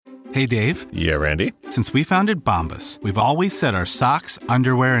Hey, Dave. Yeah, Randy? Since we founded Bombas, we've always said our socks,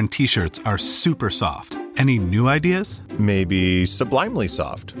 underwear, and T-shirts are super soft. Any new ideas? Maybe sublimely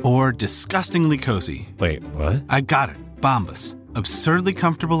soft. Or disgustingly cozy. Wait, what? I got it. Bombas. Absurdly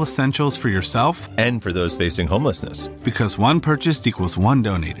comfortable essentials for yourself and for those facing homelessness. Because one purchased equals one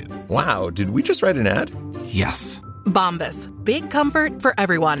donated. Wow, did we just write an ad? Yes. Bombas. Big comfort for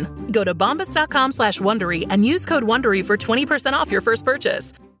everyone. Go to bombas.com/Wondery and use code WONDERY for 20% off your first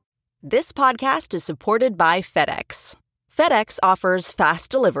purchase. This podcast is supported by FedEx. FedEx offers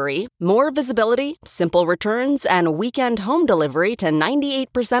fast delivery, more visibility, simple returns, and weekend home delivery to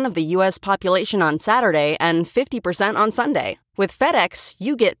 98% of the U.S. population on Saturday and 50% on Sunday. With FedEx,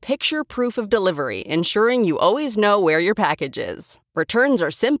 you get picture proof of delivery, ensuring you always know where your package is. Returns are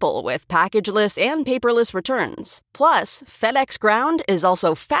simple with packageless and paperless returns. Plus, FedEx Ground is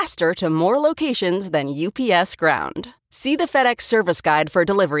also faster to more locations than UPS Ground. See the FedEx service guide for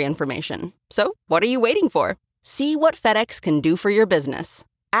delivery information. So, what are you waiting for? See what FedEx can do for your business.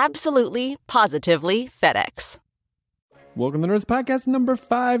 Absolutely, positively FedEx. Welcome to the Nerds Podcast number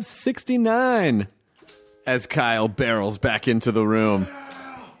 569. As Kyle barrels back into the room.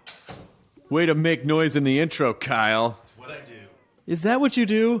 Way to make noise in the intro, Kyle. That's what I do. Is that what you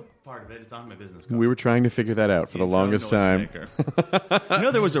do? Part of it. It's on my business card. We were trying to figure that out for the longest time. You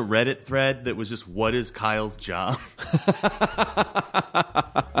know, there was a Reddit thread that was just, what is Kyle's job?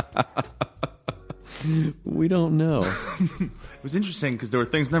 We don't know. It was interesting because there were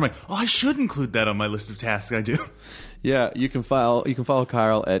things in there I'm like, oh, I should include that on my list of tasks I do. Yeah, you can follow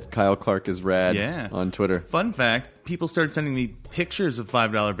Kyle at Kyle Clark is Rad on Twitter. Fun fact, people started sending me pictures of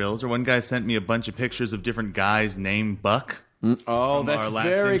 $5 bills, or one guy sent me a bunch of pictures of different guys named Buck. Oh, that's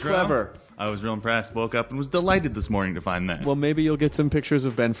very clever. I was real impressed. Woke up and was delighted this morning to find that. Well, maybe you'll get some pictures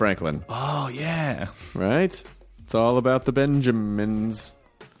of Ben Franklin. Oh, yeah. Right? It's all about the Benjamins.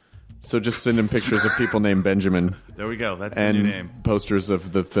 So just send him pictures of people named Benjamin. There we go. That's the new name. And posters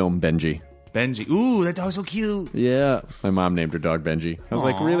of the film Benji. Benji. Ooh, that dog's so cute. Yeah. My mom named her dog Benji. I was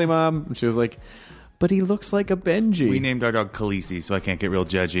like, really, Mom? And she was like, but he looks like a Benji. We named our dog Khaleesi, so I can't get real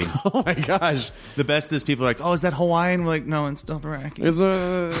judgy. Oh, my gosh. The best is people are like, oh, is that Hawaiian? We're like, no, it's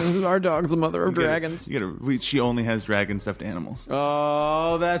Dothraki. Our dog's a mother of dragons. She only has dragon stuffed animals.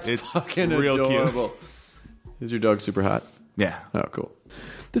 Oh, that's fucking real adorable. Cute. Is your dog super hot? Yeah. Oh, cool.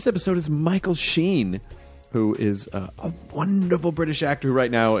 This episode is Michael Sheen, who is a wonderful British actor who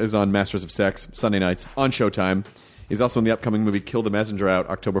right now is on Masters of Sex, Sunday nights, on Showtime. He's also in the upcoming movie Kill the Messenger out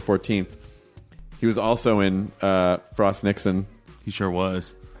October 14th. He was also in Frost Nixon. He sure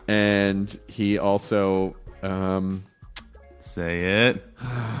was. And he also... say it.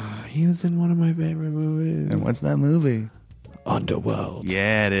 He was in one of my favorite movies. And what's that movie? Underworld.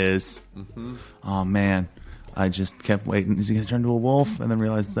 Yeah, it is. Mm-hmm. Oh, man. I just kept waiting. Is he going to turn into a wolf? And then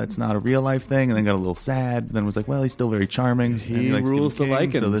realized that's not a real life thing. And then got a little sad. Then was like, well, he's still very charming. He rules the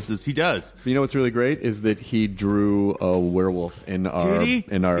Lycans. So he does. You know what's really great is that he drew a werewolf in our... Did he?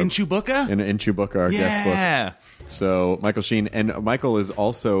 In Chewbacca? In Chewbacca, our guest book. Yeah. So Michael Sheen. And Michael is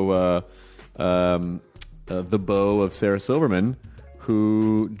also the beau of Sarah Silverman,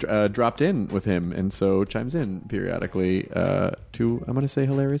 who dropped in with him and so chimes in periodically to, I'm going to say,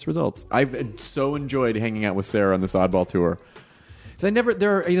 hilarious results. I've so enjoyed hanging out with Sarah on this Oddball tour. It's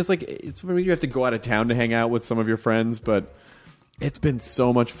when you have to go out of town to hang out with some of your friends, but it's been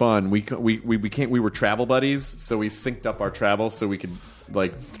so much fun. We were travel buddies, so we synced up our travel so we could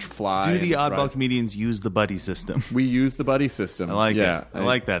fly. Do the Oddball comedians use the buddy system? We use the buddy system. I like it. I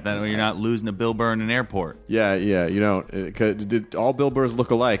like that. That way you're not losing a Bill Burr in an airport. Yeah. You don't. All Bill Burrs look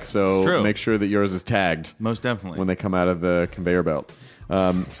alike, so make sure that yours is tagged. Most definitely. When they come out of the conveyor belt.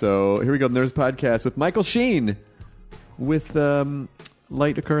 So here we go. There's podcast with Michael Sheen with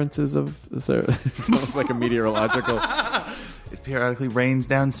light occurrences of Sarah. It's almost like a meteorological. It periodically rains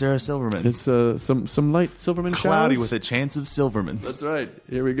down Sarah Silverman. It's some light Silverman showers. Cloudy with a chance of Silvermans. That's right.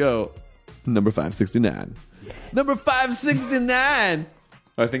 Here we go. Number 569. Yeah. Number 569.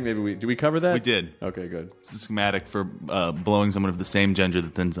 I think maybe did we cover that? We did. Okay, good. It's a schematic for blowing someone of the same gender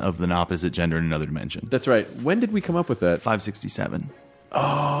of an opposite gender in another dimension. That's right. When did we come up with that? 567.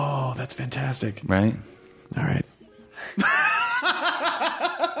 Oh, that's fantastic. Right? All right.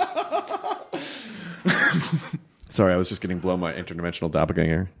 Sorry, I was just getting blown my interdimensional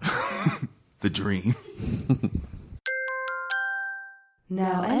doppelganger. The dream.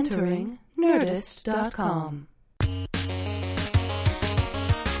 Now entering Nerdist.com.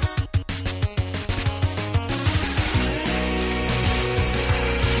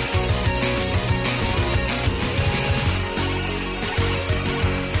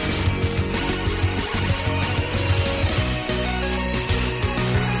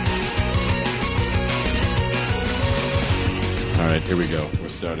 right, here we go. We're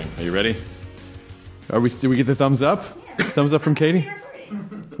starting. Are you ready? Did we get the thumbs up? Yeah. Thumbs up from Katie?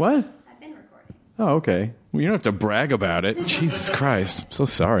 What? I've been recording. Oh, okay. Well, you don't have to brag about it. Jesus Christ. I'm so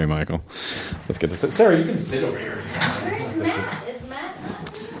sorry, Michael. Let's get this. Sarah, you can sit over here. Where's Matt? Is Matt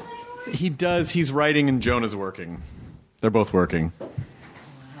not doing this anymore? He does. He's writing and Jonah's working. They're both working.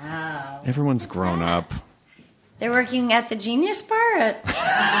 Wow. Everyone's grown up. They're working at the Genius Bar at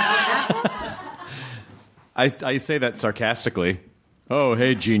I say that sarcastically. Oh,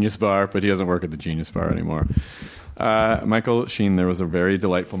 hey, Genius Bar. But he doesn't work at the Genius Bar anymore. Michael Sheen, there was a very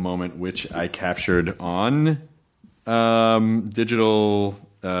delightful moment which I captured on digital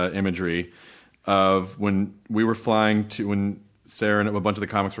imagery of when we were flying to, when Sarah and a bunch of the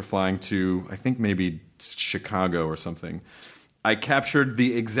comics were flying to, I think maybe Chicago or something. I captured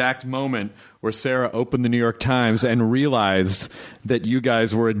the exact moment where Sarah opened the New York Times and realized that you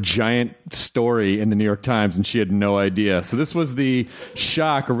guys were a giant story in the New York Times and she had no idea. So this was the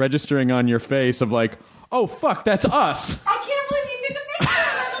shock registering on your face of like, oh, fuck, that's us. I can't believe you took a picture.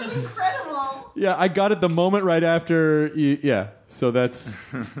 That was incredible. Yeah, I got it the moment right after. Yeah, so that's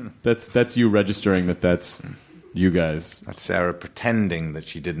you registering that that's you guys. That's Sarah pretending that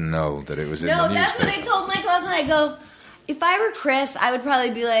she didn't know that it was in the No, newspaper. that's what I told Mike last night. I go, if I were Chris, I would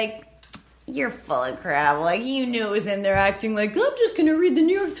probably be like, you're full of crap. Like, you knew it was in there acting like, I'm just going to read the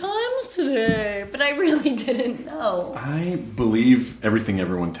New York Times today. But I really didn't know. I believe everything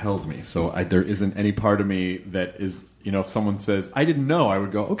everyone tells me, so there isn't any part of me that is, if someone says, I didn't know, I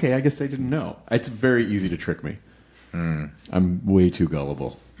would go, okay, I guess I didn't know. It's very easy to trick me. I'm way too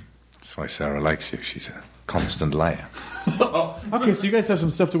gullible. That's why Sarah likes you. She's a constant liar. Okay, so you guys have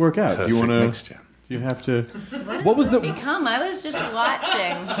some stuff to work out. Perfect Do you want to... mixture. You have to... What was it become? I was just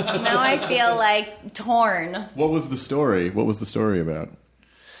watching. Now I feel like torn. What was the story? What was the story about?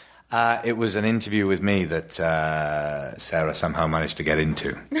 It was an interview with me that Sarah somehow managed to get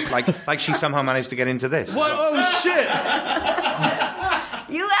into. Like she somehow managed to get into this. What? Oh, shit!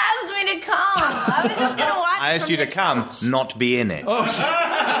 You asked me to come. I was just going to watch. I asked you to come, not be in it. I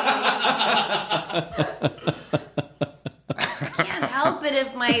can't help it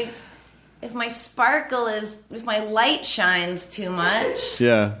if my sparkle is, if my light shines too much.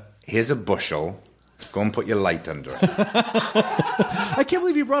 Yeah. Here's a bushel. Go and put your light under it. I can't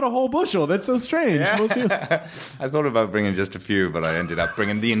believe you brought a whole bushel. That's so strange. Yeah. Most people... I thought about bringing just a few, but I ended up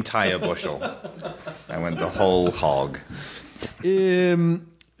bringing the entire bushel. I went the whole hog. Can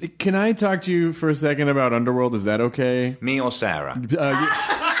I talk to you for a second about Underworld? Is that okay? Me or Sarah?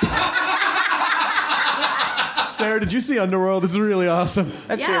 Sarah, did you see Underworld? This is really awesome.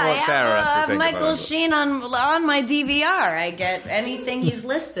 Let's hear what Sarah has to think Michael about Sheen on my DVR. I get anything he's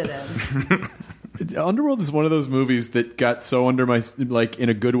listed in. Underworld is one of those movies that got so under my, like, in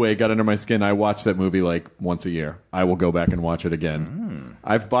a good way, got under my skin. I watch that movie like once a year. I will go back and watch it again.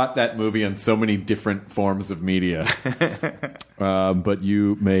 I've bought that movie in so many different forms of media. But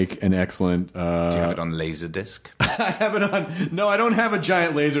you make an excellent... Do you have it on Laserdisc? I have it on... No, I don't have a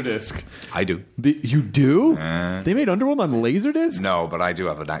giant Laserdisc. I do. You do? They made Underworld on Laserdisc? No, but I do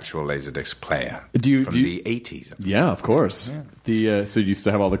have an actual Laserdisc player from the 80s. Yeah, of course. Yeah. So you used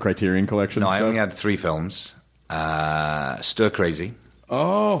to have all the Criterion collection No, stuff? I only had 3 films. Stir Crazy.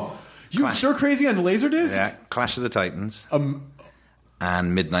 Oh, you Stir Crazy on Laserdisc? Yeah, Clash of the Titans.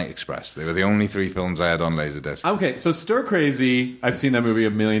 And Midnight Express. They were the only 3 films I had on Laserdisc. Okay, so Stir Crazy, I've seen that movie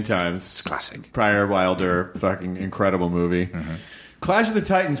a million times. It's classic. Pryor Wilder, fucking incredible movie. Clash of the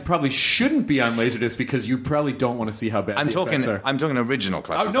Titans probably shouldn't be on Laserdisc because you probably don't want to see how bad the effects are. I'm talking original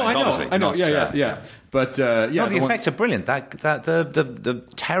Clash of the I Titans. know. I know. Yeah. But yeah, no, the effects are brilliant. The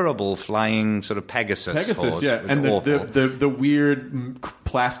terrible flying sort of Pegasus horse, yeah, and the weird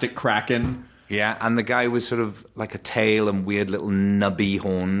plastic kraken. Yeah, and the guy with sort of like a tail and weird little nubby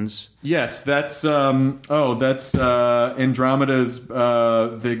horns. Yes, that's Andromeda's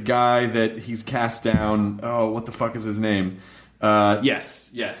the guy that he's cast down. Oh, what the fuck is his name?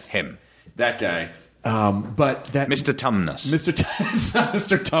 Yes, him, that guy. But that Mr. Tumnus. Mr.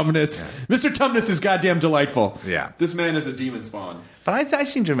 Tumnus. Yeah. Mr. Tumnus is goddamn delightful. Yeah, this man is a demon spawn. But I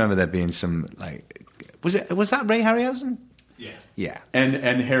seem to remember there being some like was that Ray Harryhausen? Yeah,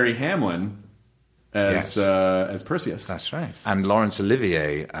 and Harry Hamlin as Perseus. That's right. And Laurence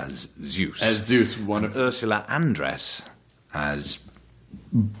Olivier as Zeus. One of Ursula Andress as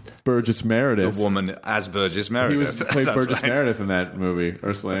Burgess Meredith. The woman as Burgess Meredith. He played Burgess Meredith in that movie,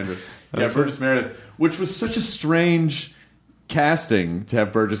 Ursula Andress. Yeah, Burgess Meredith, which was such a strange casting to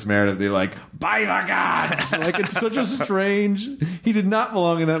have Burgess Meredith be like, by the gods! Like, it's such a strange... He did not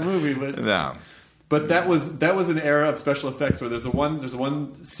belong in that movie, but... No. But that was an era of special effects where there's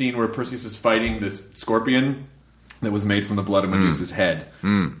one scene where Perseus is fighting this scorpion that was made from the blood of Medusa's head.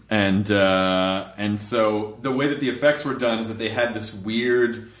 And so the way that the effects were done is that they had this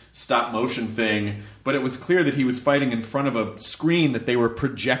weird stop motion thing, but it was clear that he was fighting in front of a screen that they were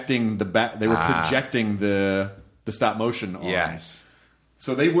projecting projecting the stop motion on. Yes.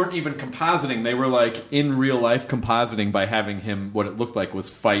 So they weren't even compositing. They were like in real life compositing by having him, what it looked like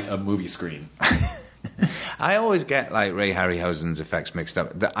was fight a movie screen. I always get like Ray Harryhausen's effects mixed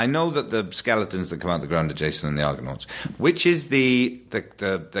up. I know that the skeletons that come out the ground are Jason and the Argonauts, which is the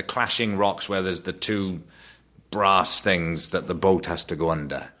clashing rocks where there's the two brass things that the boat has to go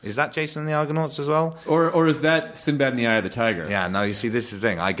under. Is that Jason and the Argonauts as well? Or is that Sinbad and the Eye of the Tiger? Yeah, no, you see, this is the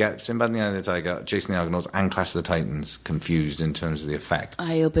thing. I get Sinbad and the Eye of the Tiger, Jason and the Argonauts, and Clash of the Titans confused in terms of the effects.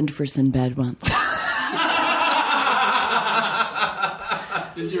 I opened for Sinbad once.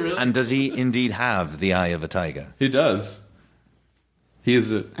 Did you really? And does he indeed have the eye of a tiger? He does. He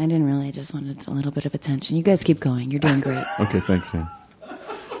is a... I didn't really. I just wanted a little bit of attention. You guys keep going. You're doing great. Okay, thanks, Sam.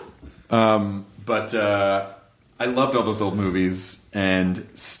 But I loved all those old movies and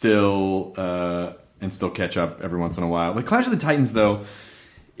still catch up every once in a while. Like Clash of the Titans, though,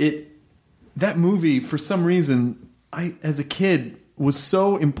 that movie, for some reason, as a kid, was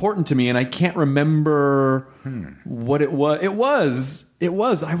so important to me, and I can't remember what it was. It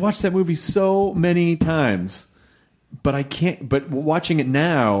was. I watched that movie so many times, but I can't. But watching it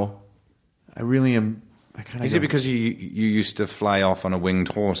now, I really am. Is it because you used to fly off on a winged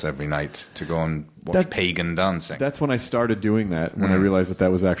horse every night to go and watch pagan dancing? That's when I started doing that, when I realized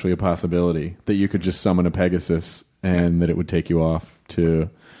that was actually a possibility, that you could just summon a Pegasus and that it would take you off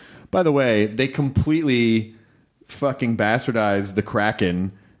to... By the way, they completely fucking bastardized the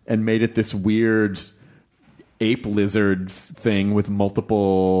Kraken and made it this weird ape lizard thing with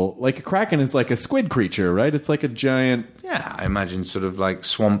multiple... Like a Kraken is like a squid creature, right? It's like a giant... Yeah, I imagine sort of like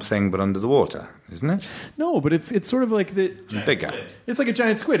Swamp Thing, but under the water, isn't it? No, but it's sort of like the bigger. Squid. It's like a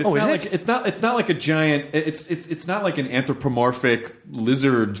giant squid. It's not like it's not like a giant. It's not like an anthropomorphic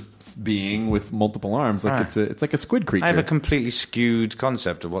lizard being with multiple arms. Like it's like a squid creature. I have a completely skewed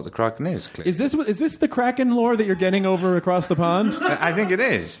concept of what the Kraken is. Clearly. Is this the Kraken lore that you're getting over across the pond? I think it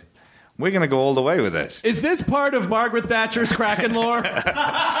is. We're going to go all the way with this. Is this part of Margaret Thatcher's Kraken lore?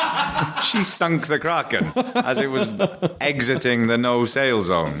 She sunk the Kraken as it was exiting the no-sail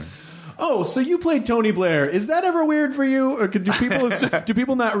zone. Oh, so you played Tony Blair. Is that ever weird for you? Or do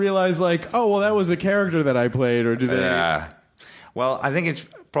people not realize, like, oh, well, that was a character that I played? Or do they... Yeah. Well, I think it's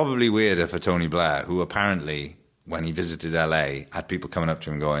probably weirder for Tony Blair, who apparently, when he visited L.A., had people coming up to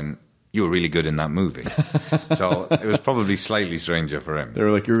him going... You were really good in that movie. So it was probably slightly stranger for him. They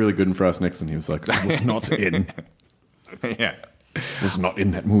were like, you're really good in Frost Nixon. He was like, I was not in. Yeah. Was not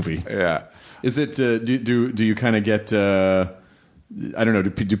in that movie. Yeah. Is it, do you kind of get, I don't know,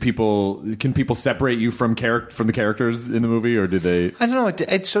 can people separate you from the characters in the movie, or do they? I don't know.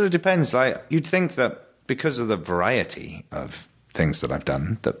 It sort of depends. Like, you'd think that because of the variety of things that I've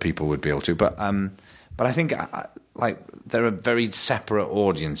done, that people would be able to. But I think, like, there are very separate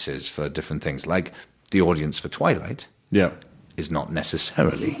audiences for different things. Like, the audience for Twilight is not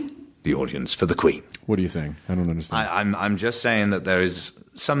necessarily the audience for The Queen. What are you saying? I don't understand. I'm just saying that there is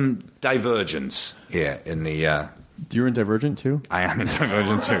some divergence here in the... You're in Divergent, too? I am in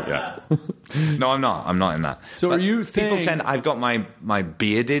Divergent, too, yeah. No, I'm not. I'm not in that. So but are you saying... I've got my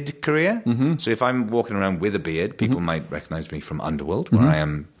bearded career. Mm-hmm. So if I'm walking around with a beard, people might recognize me from Underworld, where I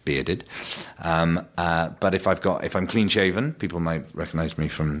am bearded. But if I'm clean-shaven, people might recognize me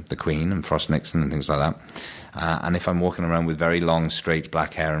from The Queen and Frost Nixon and things like that. And if I'm walking around with very long, straight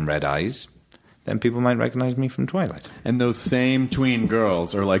black hair and red eyes, then people might recognize me from Twilight. And those same tween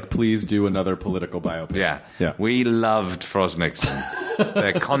girls are like, please do another political biopic. Yeah. We loved Frost Nixon.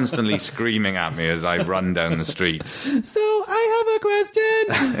 They're constantly screaming at me as I run down the street. So I have a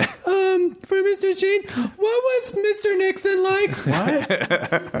question for Mr. Sheen. What was Mr. Nixon like? What?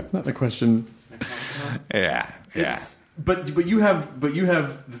 That's not the question. Yeah. But you have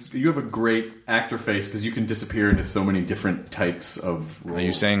a great actor face because you can disappear into so many different types of roles. Are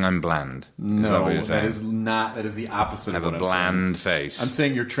you saying I'm bland? No, is that what you're saying? That is not. That is the opposite. I have of what a bland I'm saying. face. I'm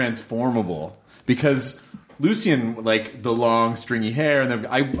saying you're transformable because Lucien, like the long stringy hair, and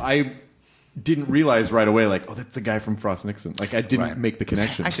I didn't realize right away, like, oh, that's the guy from Frost Nixon. Like, I didn't make the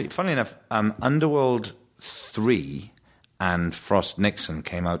connection. Actually, funnily enough, Underworld 3 and Frost Nixon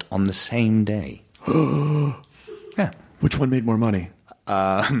came out on the same day. Yeah. Which one made more money?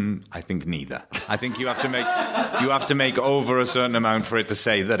 I think neither. I think you have to make over a certain amount for it to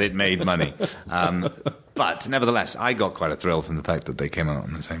say that it made money. But nevertheless, I got quite a thrill from the fact that they came out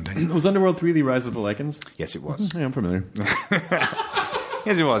on the same day. Was Underworld 3 the Rise of the Lycans? Yes, it was. Yeah, I'm familiar.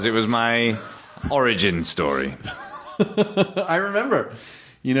 Yes, it was. It was my origin story. I remember.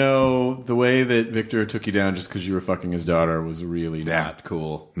 You know, the way that Victor took you down just because you were fucking his daughter was really not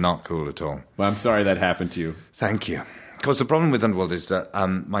cool. Not cool at all. Well, I'm sorry that happened to you. Thank you. Because the problem with Underworld is that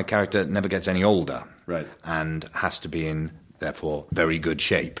my character never gets any older. Right. And has to be in, therefore, very good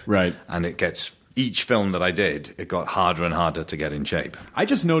shape. Right. And it gets... Each film that I did, it got harder and harder to get in shape. I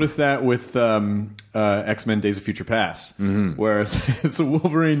just noticed that with X-Men Days of Future Past, where it's a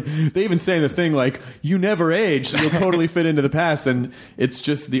Wolverine. They even say in the thing, like, you never age, so you'll totally fit into the past. And it's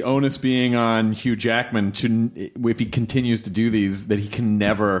just the onus being on Hugh Jackman to, if he continues to do these, that he can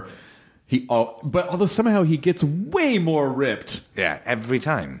never... but although somehow he gets way more ripped. Yeah, every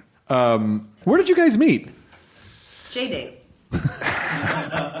time. Where did you guys meet? J-Date.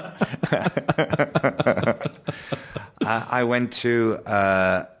 I went to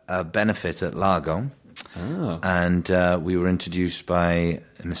a benefit at Largo, and we were introduced by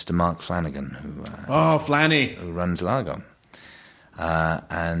Mr. Mark Flanagan, Flanny, who runs Largo,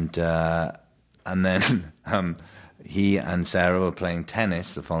 and then he and Sarah were playing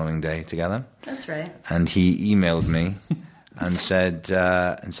tennis the following day together. That's right. And he emailed me and said,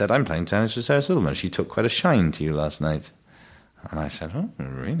 "I'm playing tennis with Sarah Silverman. She took quite a shine to you last night." And I said, "Oh,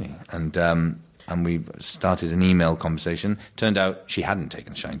 really?" And we started an email conversation. Turned out she hadn't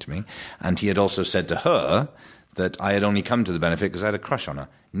taken a shine to me. And he had also said to her that I had only come to the benefit because I had a crush on her.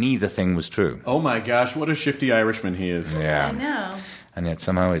 Neither thing was true. Oh, my gosh, what a shifty Irishman he is. Yeah. I know. And yet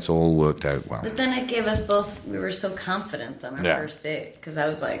somehow it's all worked out well. But then it gave us both, we were so confident on our first date. Because I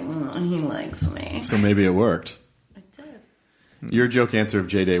was like, he likes me. So maybe it worked. It did. Your joke answer of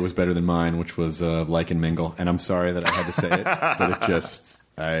J-Day was better than mine, which was like and mingle. And I'm sorry that I had to say it, but it just...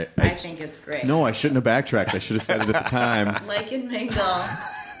 I think it's great. No, I shouldn't have backtracked. I should have said it at the time. Like and mingle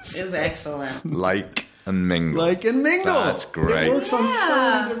is excellent. Like and mingle. Like and mingle. That's great. It works on so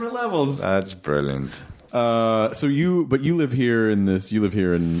many different levels. That's brilliant. So you live here in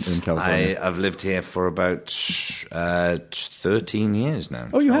California. I've lived here for about 13 years now.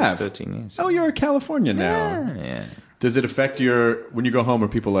 Oh, you have? 13 years. Oh, you're in California now. Yeah. Does it affect when you go home? Are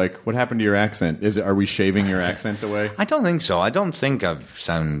people like, what happened to your accent? Are we shaving your accent away? I don't think so. I don't think I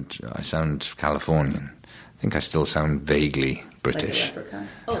sound Californian. I think I still sound vaguely British. Like a leprechaun.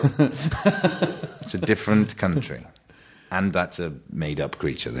 Oh. It's a different country. And that's a made-up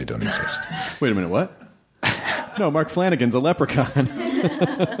creature. They don't exist. Wait a minute, what? No, Mark Flanagan's a leprechaun.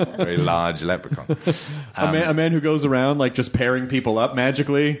 Very large leprechaun. A man who goes around like just pairing people up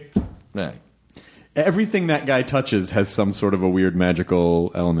magically. Yeah. Everything that guy touches has some sort of a weird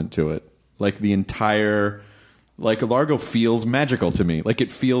magical element to it. Like the entire... Like Largo feels magical to me. Like it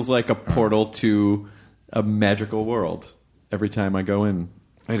feels like a portal to a magical world every time I go in.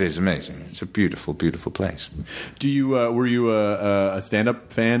 It is amazing. It's a beautiful, beautiful place. Do you were you a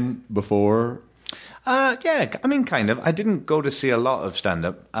stand-up fan before? Yeah, I mean, kind of. I didn't go to see a lot of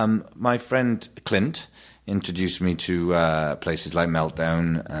stand-up. My friend Clint introduced me to places like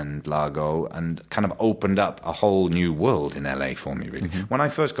Meltdown and Largo and kind of opened up a whole new world in LA for me, really. Mm-hmm. When I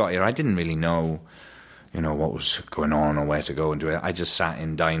first got here, I didn't really know, what was going on or where to go and do it. I just sat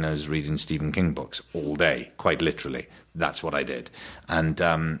in diners reading Stephen King books all day, quite literally. That's what I did. And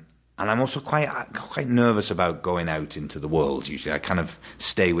I'm also quite nervous about going out into the world, usually. I kind of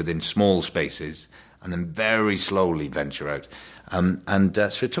stay within small spaces and then very slowly venture out.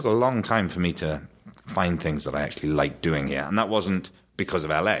 So it took a long time for me to find things that I actually liked doing here. And that wasn't because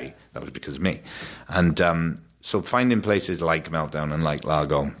of LA. That was because of me. And so finding places like Meltdown and like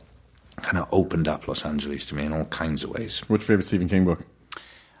Largo kind of opened up Los Angeles to me in all kinds of ways. What's your favorite Stephen King book?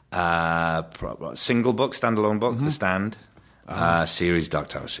 Single book, standalone book, The Stand. Series, Dark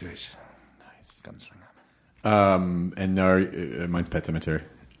Tower series. Nice. Gunslinger. And mine's Pet Sematary.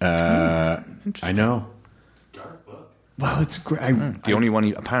 I know. Dark book. Well, it's great. The only one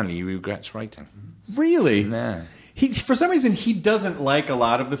he regrets writing. Really? Nah. He, for some reason, he doesn't like a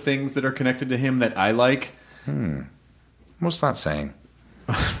lot of the things that are connected to him that I like. What's that saying?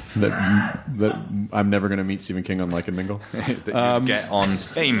 that I'm never going to meet Stephen King on Like and Mingle. That you get on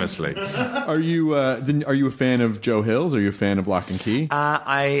famously. Are you a fan of Joe Hill's? Are you a fan of Lock and Key?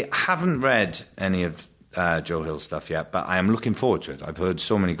 I haven't read any of Joe Hill's stuff yet, but I am looking forward to it. I've heard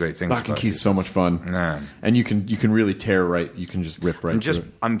so many great things. Lock and Key is so much fun. Yeah. And you can really tear right. You can just rip right through it.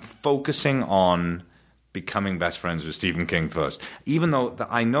 I'm focusing on becoming best friends with Stephen King first. Even though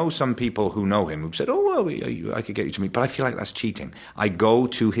I know some people who know him who've said, "Oh, well, I could get you to meet," but I feel like that's cheating. I go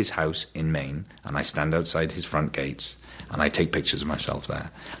to his house in Maine and I stand outside his front gates and I take pictures of myself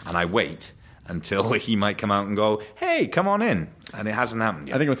there and I wait until he might come out and go, hey, come on in. And it hasn't happened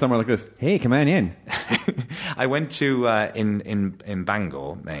yet. I think it was somewhere like this. Hey, come on in. I went to in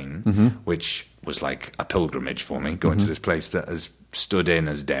Bangor, Maine, which was like a pilgrimage for me, going to this place that has stood in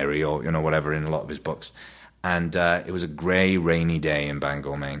as Derry or whatever in a lot of his books. And it was a grey, rainy day in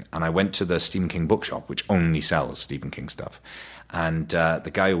Bangor, Maine. And I went to the Stephen King bookshop, which only sells Stephen King stuff. And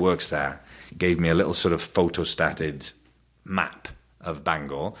the guy who works there gave me a little sort of photostated map of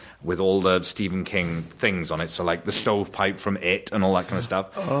Bangor with all the Stephen King things on it. So like the stovepipe from It and all that kind of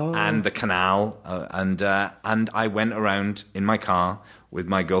stuff. And the canal. And I went around in my car with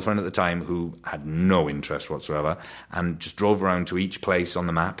my girlfriend at the time, who had no interest whatsoever, and just drove around to each place on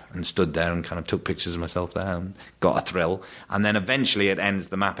the map and stood there and kind of took pictures of myself there and got a thrill. And then eventually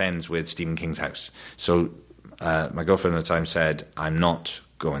the map ends with Stephen King's house. So my girlfriend at the time said, I'm not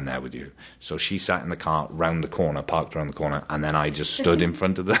going there with you. So she sat in the car round the corner, parked around the corner, and then I just stood in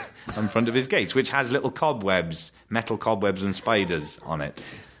front of his gates, which has little cobwebs, metal cobwebs and spiders on it.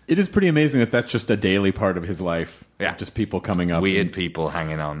 It is pretty amazing that that's just a daily part of his life. Yeah. Just people coming up. Weird people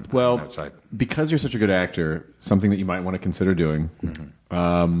hanging on outside. Because you're such a good actor, something that you might want to consider doing,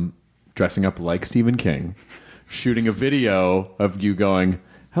 dressing up like Stephen King, shooting a video of you going,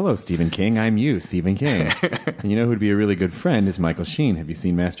 hello, Stephen King, I'm you, Stephen King. And you know who'd be a really good friend is Michael Sheen. Have you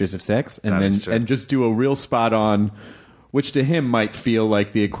seen Masters of Sex? And just do a real spot on, which to him might feel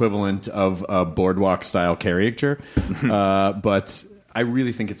like the equivalent of a Boardwalk-style caricature. But I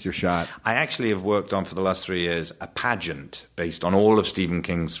really think it's your shot. I actually have worked on, for the last 3 years, a pageant based on all of Stephen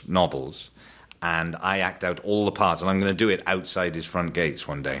King's novels. And I act out all the parts. And I'm going to do it outside his front gates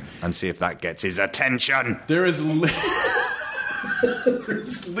one day and see if that gets his attention. There's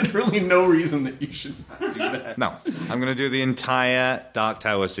literally no reason that you should not do that. No. I'm going to do the entire Dark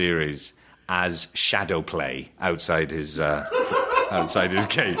Tower series as shadow play outside his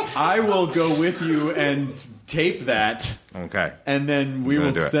gate. I will go with you and tape that. Okay. And then we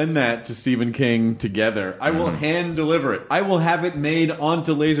will send that to Stephen King together. I will hand deliver it. I will have it made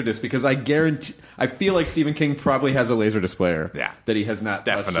onto Laserdisc because I feel like Stephen King probably has a Laserdisc player that he has not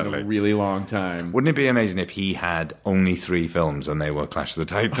touched in a really long time. Wouldn't it be amazing if he had only 3 films and they were Clash of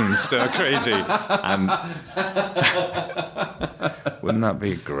the Titans, Stir Crazy? Wouldn't that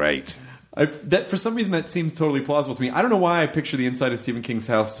be great? That for some reason that seems totally plausible to me. I don't know why I picture the inside of Stephen King's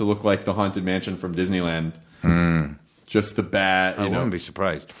house to look like the Haunted Mansion from Disneyland. Just the bat. I wouldn't be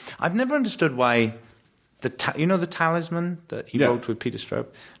surprised. I've never understood why the Talisman that he wrote with Peter Straub.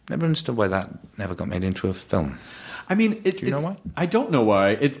 Never understood why that never got made into a film. I mean, do you know why? I don't know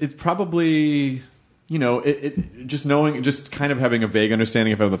why. It's probably. Just kind of having a vague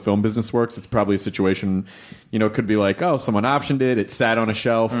understanding of how the film business works, it's probably a situation, it could be like, oh, someone optioned it, it sat on a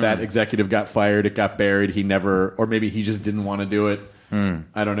shelf, that executive got fired, it got buried, or maybe he just didn't want to do it.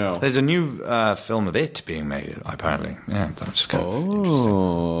 I don't know. There's a new film of it being made, apparently. Yeah, that's kind of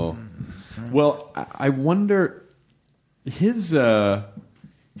interesting. Well, I wonder, his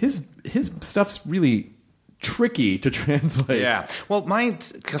stuff's really tricky to translate. Yeah. Well,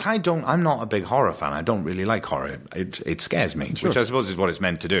 because I'm not a big horror fan. I don't really like horror. It scares me, which I suppose is what it's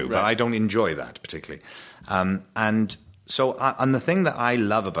meant to do. Right. But I don't enjoy that particularly. And the thing that I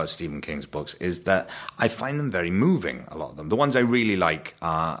love about Stephen King's books is that I find them very moving, a lot of them. The ones I really like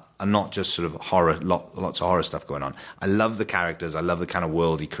are not just sort of horror, lots of horror stuff going on. I love the characters. I love the kind of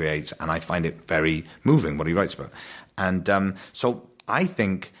world he creates. And I find it very moving, what he writes about. And so I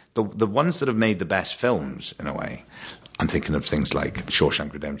think the ones that have made the best films, in a way, I'm thinking of things like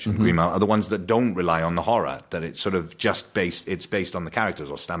Shawshank Redemption, Green Mile, are the ones that don't rely on the horror, that it's sort of just based on the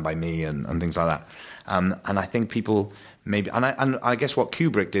characters, or Stand By Me and things like that. And I think people maybe, and I guess what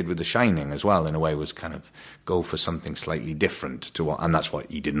Kubrick did with The Shining as well, in a way, was kind of go for something slightly different to and that's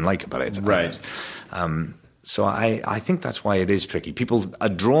what he didn't like about it. Right. So I think that's why it is tricky. People are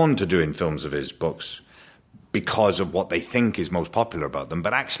drawn to doing films of his books because of what they think is most popular about them.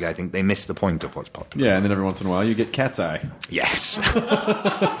 But actually, I think they miss the point of what's popular. Yeah, and then every once in a while, you get Cat's Eye. Yes.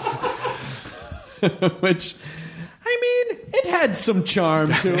 Which, I mean, it had some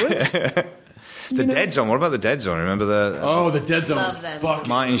charm to it. Dead Zone. What about the Dead Zone? Remember the Dead Zone. Love them. Fucking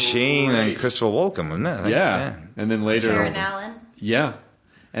Martin Sheen and Christopher Walken, wasn't it? Yeah. And then later, Sharon Allen. Yeah,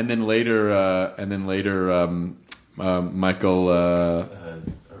 and then later, Michael.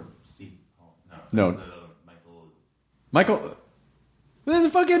 No. Michael. This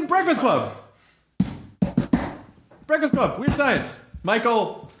is fucking Breakfast Club. Breakfast Club. Weird Science.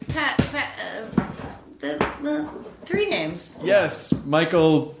 Michael. The 3 names. Yes,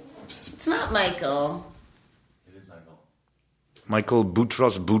 Michael. It's not Michael. It is Michael. Michael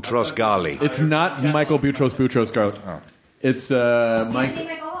Boutros Ghali. It's not Michael Boutros Ghali. Oh. It's Mike.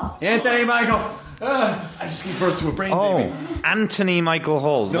 Anthony Michael. I just gave birth to a brain baby. Anthony Michael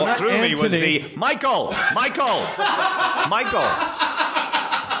Hall. No, what not threw me was Anthony. the Michael,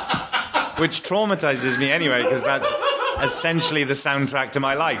 which traumatizes me anyway because that's essentially the soundtrack to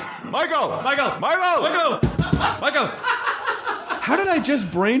my life. Michael. How did I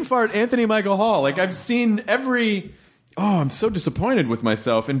just brain fart Anthony Michael Hall? Like, I've seen every... Oh, I'm so disappointed with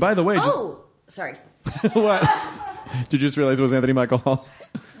myself. And by the way... Sorry. What? Did you just realize it was Anthony Michael Hall?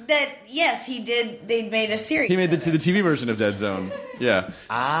 Yes, he did. They made a series. He made the TV version of Dead Zone. Yeah.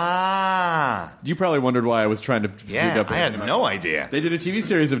 You probably wondered why I was trying to dig up... I had no idea. They did a TV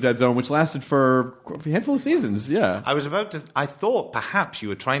series of Dead Zone, which lasted for a handful of seasons, yeah. I thought perhaps you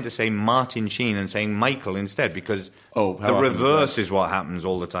were trying to say Martin Sheen and saying Michael instead, because the reverse is what happens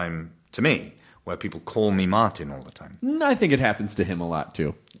all the time to me, where people call me Martin all the time. I think it happens to him a lot,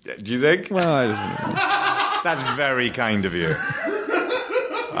 too. Do you think? Well, I just... That's very kind of you.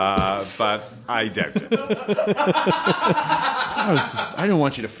 But I doubt it. I don't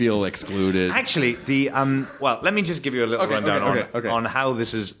want you to feel excluded. Actually, let me just give you a little rundown on how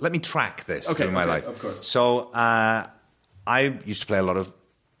this is. Let me track this through my life. Of course. So, I used to play a lot of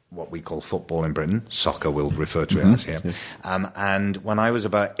what we call football in Britain. Soccer, we'll refer to it as here. Yes. And when I was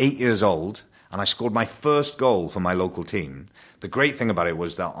about 8 years old, and I scored my first goal for my local team, the great thing about it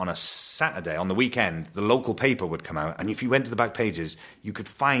was that on a Saturday, on the weekend, the local paper would come out, and if you went to the back pages, you could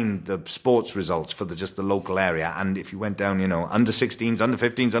find the sports results for just the local area. And if you went down, under 16s, under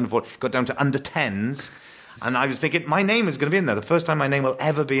 15s, under 4s, got down to under 10s, and I was thinking, my name is going to be in there. The first time my name will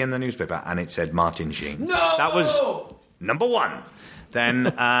ever be in the newspaper, and it said Martin Sheen. No! That was number one.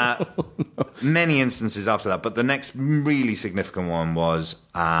 Then many instances after that, but the next really significant one was...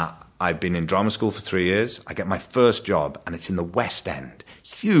 I've been in drama school for 3 years. I get my first job, and it's in the West End.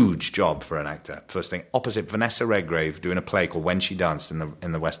 Huge job for an actor. First thing, opposite Vanessa Redgrave, doing a play called When She Danced in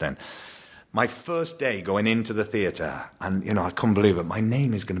the West End. My first day going into the theatre, and, I couldn't believe it. My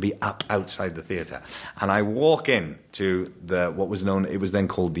name is going to be up outside the theatre. And I walk in to what was known, it was then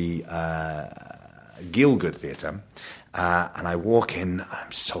called the Gielgud Theatre. And I walk in,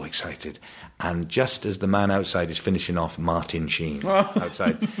 I'm so excited. And just as the man outside is finishing off Martin Sheen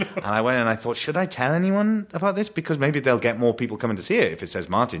outside, and I went and I thought, should I tell anyone about this? Because maybe they'll get more people coming to see it if it says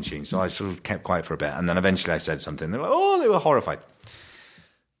Martin Sheen. So I sort of kept quiet for a bit. And then eventually I said something. They were like, they were horrified.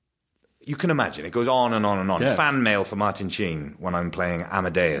 You can imagine. It goes on and on and on. Yes. Fan mail for Martin Sheen when I'm playing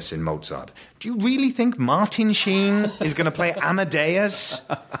Amadeus in Mozart. Do you really think Martin Sheen is going to play Amadeus?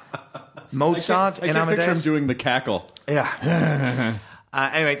 Mozart in Amadeus? I can picture him doing the cackle. Yeah.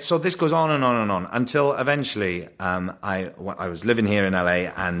 Anyway, so this goes on and on and on until eventually I was living here in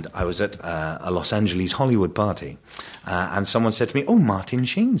LA and I was at a Los Angeles Hollywood party and someone said to me, Martin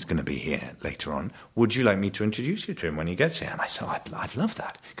Sheen's going to be here later on. Would you like me to introduce you to him when he gets here? And I said, I'd love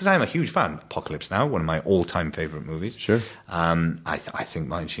that because I'm a huge fan. Apocalypse Now, one of my all-time favourite movies. Sure. I think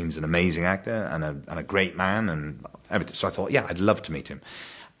Martin Sheen's an amazing actor and a great man and everything. So I thought, I'd love to meet him.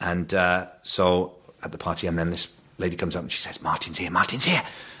 And so at the party, and then this lady comes up and she says, Martin's here.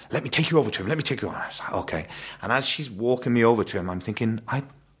 Let me take you over to him. I was like, okay. And as she's walking me over to him, I'm thinking,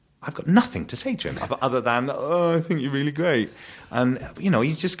 I've got nothing to say to him other than, I think you're really great. And,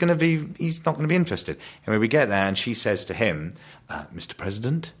 he's not going to be interested. Anyway, we get there and she says to him, Mr.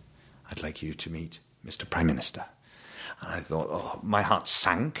 President, I'd like you to meet Mr. Prime Minister. And I thought, my heart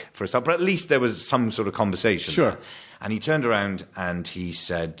sank for a start, but at least there was some sort of conversation. Sure. And he turned around and he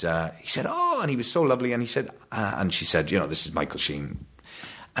said, and he was so lovely. And he said, and she said, this is Michael Sheen.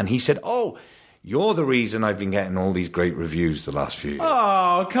 And he said, you're the reason I've been getting all these great reviews the last few years.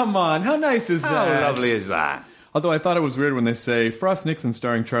 Oh, come on. How nice is that? How lovely is that? Although I thought it was weird when they say Frost Nixon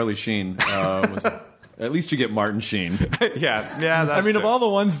starring Charlie Sheen was... At least you get Martin Sheen. yeah, that's of all the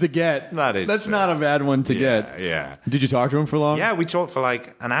ones to get, that's true. Not a bad one to get. Yeah. Did you talk to him for long? Yeah, we talked for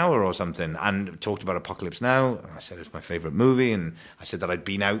like an hour or something and talked about Apocalypse Now. I said it was my favourite movie and I said that I'd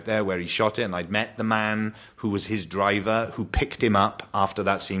been out there where he shot it and I'd met the man who was his driver who picked him up after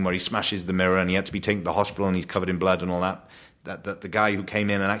that scene where he smashes the mirror and he had to be taken to the hospital and he's covered in blood and all that. That the guy who came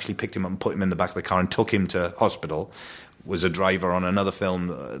in and actually picked him up and put him in the back of the car and took him to hospital was a driver on another film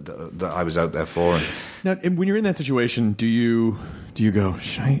that I was out there for. Now, when you're in that situation, do you go,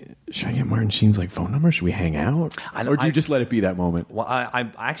 should I get Martin Sheen's phone number? Should we hang out? Or do you just let it be that moment? Well,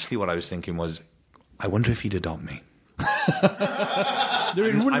 I actually, what I was thinking was, I wonder if he'd adopt me. You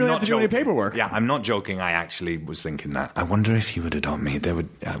wouldn't really have to do any paperwork. Yeah, I'm not joking. I actually was thinking that. I wonder if he would adopt me.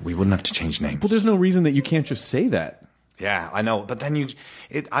 We wouldn't have to change names. Well, there's no reason that you can't just say that. Yeah, I know. But then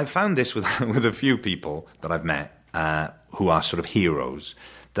I found this with a few people that I've met. who are sort of heroes,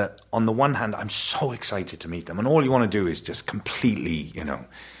 that on the one hand, I'm so excited to meet them, and all you want to do is just completely,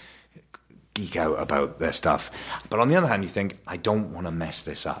 geek out about their stuff. But on the other hand, you think, I don't want to mess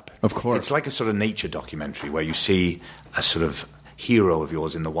this up. Of course. It's like a sort of nature documentary where you see a sort of hero of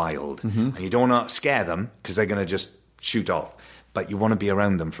yours in the wild, and you don't want to scare them because they're going to just shoot off, but you want to be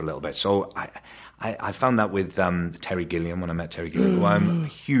around them for a little bit. So I found that with Terry Gilliam, when I met Terry Gilliam, who I'm a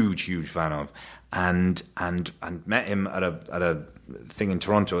huge fan of, and met him at a thing in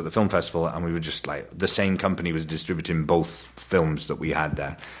Toronto at the film festival, and we were just like, the same company was distributing both films that we had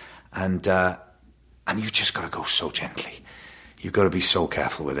there, and you've just got to go so gently. You've got to be so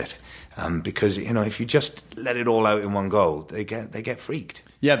careful with it, because if you just let it all out in one go, they get freaked.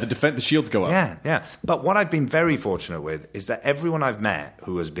 Yeah, the shields go up. Yeah. But what I've been very fortunate with is that everyone I've met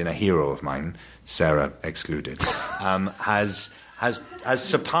who has been a hero of mine, Sarah excluded, has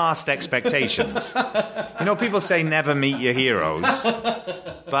surpassed expectations. People say never meet your heroes,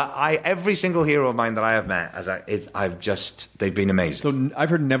 but every single hero of mine that I have met, they've been amazing. So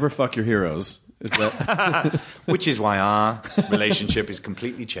I've heard never fuck your heroes. Is that which is why our relationship is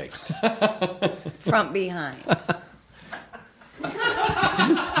completely chaste. Front behind.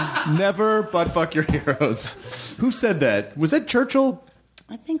 Never butt fuck your heroes. Who said that? Was that Churchill?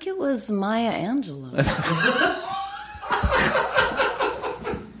 I think it was Maya Angelou.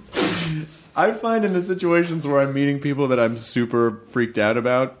 I find in the situations where I'm meeting people that I'm super freaked out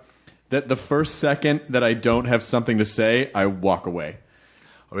about, that the first second that I don't have something to say, I walk away.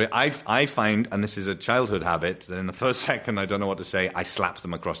 I find, and this is a childhood habit, that in the first second I don't know what to say, I slap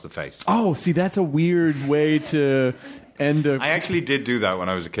them across the face. Oh, see, that's a weird way to end a... I actually did do that when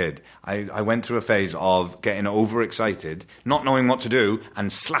I was a kid. I went through a phase of getting overexcited, not knowing what to do,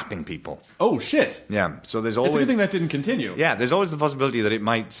 and slapping people. Oh, shit. Yeah, so there's always... It's a good thing that didn't continue. Yeah, there's always the possibility that it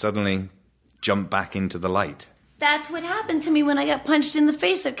might suddenly jump back into the light. That's what happened to me when I got punched in the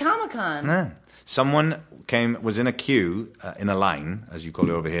face at Comic-Con. Yeah. Someone was in a queue, in a line, as you call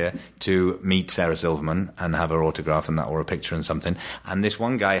it over here, to meet Sarah Silverman and have her autograph and that, or a picture and something. And this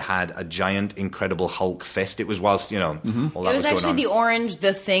one guy had a giant, Incredible Hulk fist. It was whilst, all that was going on. It was actually the orange,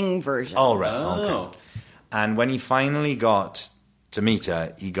 The Thing version. Oh, right. Okay. And when he finally got to meet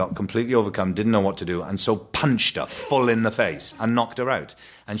her, he got completely overcome, didn't know what to do, and so punched her full in the face and knocked her out.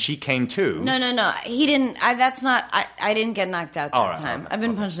 And she came to. No. He didn't. I didn't get knocked out that time. I've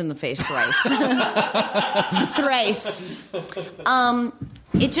been punched in the face thrice. Thrice.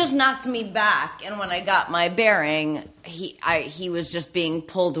 It just knocked me back, and when I got my bearing, he was just being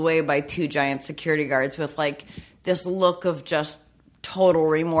pulled away by two giant security guards with like this look of just total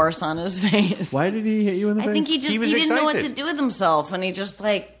remorse on his face. Why did he hit you in the face? I think he didn't know what to do with himself, and he just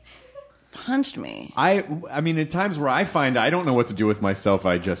punched me. I mean, in times where I find I don't know what to do with myself,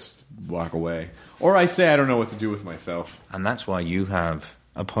 I just walk away. Or I say I don't know what to do with myself. And that's why you have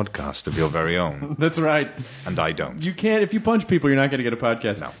a podcast of your very own. That's right. And I don't. You can't, if you punch people, you're not going to get a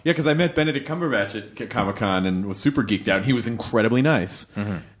podcast. No. Yeah, because I met Benedict Cumberbatch at Comic-Con and was super geeked out. He was incredibly nice.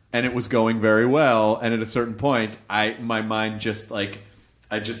 Mm-hmm. And it was going very well. And at a certain point, my mind just I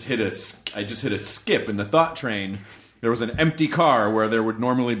just hit a skip in the thought train. There was an empty car where there would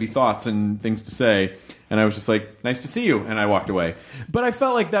normally be thoughts and things to say. And I was just like, nice to see you. And I walked away. But I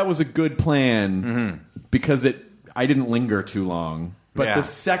felt like that was a good plan because I didn't linger too long. But the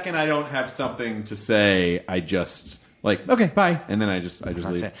second I don't have something to say, I just okay, bye. And then I just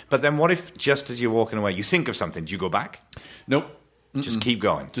leave. It. But then what if just as you're walking away, you think of something? Do you go back? Nope. Just keep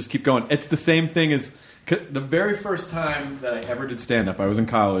going. Just keep going. It's the same thing as the very first time that I ever did stand-up, I was in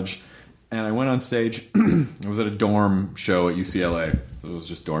college, and I went on stage. I was at a dorm show at UCLA. So it was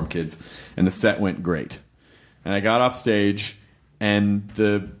just dorm kids. And the set went great. And I got off stage, and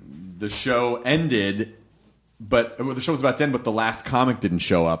the show ended, but the show was about to end, but the last comic didn't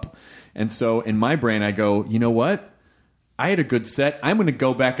show up. And so in my brain, I go, you know what? I had a good set. I'm going to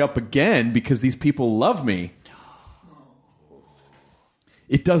go back up again because these people love me.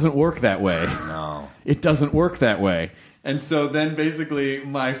 It doesn't work that way. No. It doesn't work that way. And so then basically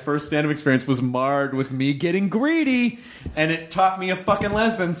my first stand-up experience was marred with me getting greedy, and it taught me a fucking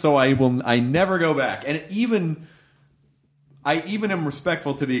lesson, so I never go back. And I even am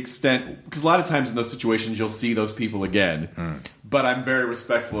respectful to the extent, because a lot of times in those situations you'll see those people again. But I'm very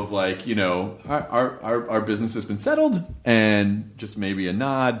respectful of our business has been settled, and just maybe a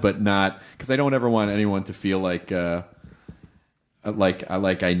nod, but not, because I don't ever want anyone to feel like I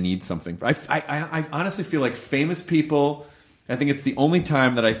need something. I honestly feel like famous people, I think it's the only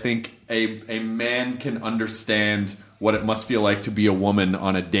time that I think a man can understand what it must feel like to be a woman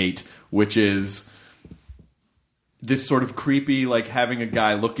on a date, which is this sort of creepy, like having a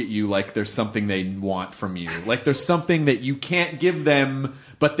guy look at you like there's something they want from you, like there's something that you can't give them,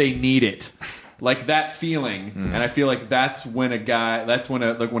 but they need it, like that feeling. And I feel like that's when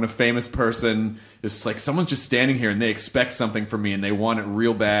a famous person is just like, someone's just standing here and they expect something from me and they want it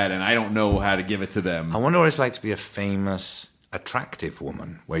real bad, and I don't know how to give it to them. I wonder what it's like to be a famous, attractive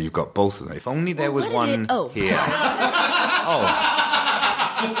woman, where you've got both of them. If only there was one here.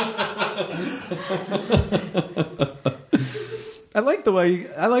 I like the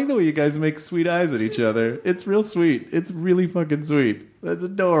way you guys make sweet eyes at each other. It's real sweet. It's really fucking sweet. That's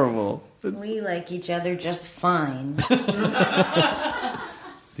adorable. We like each other just fine.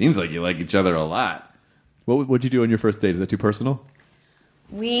 Seems like you like each other a lot. What'd you do on your first date? Is that too personal?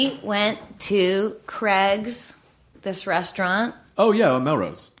 We went to Craig's, this restaurant. Oh yeah, on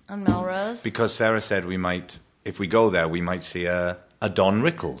Melrose. On Melrose. Because Sarah said we might, if we go there, we might see a Don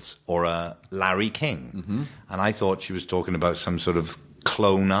Rickles or a Larry King. And I thought she was talking about some sort of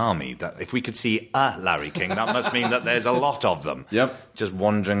clone army, that if we could see a Larry King, that must mean that there's a lot of them. Yep. Just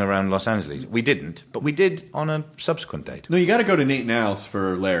wandering around Los Angeles. We didn't, but we did on a subsequent date. No, you got to go to Nate Now's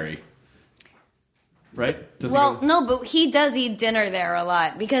for Larry. Right? No, but he does eat dinner there a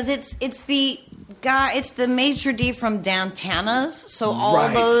lot because it's the maitre d' from Dantana's. So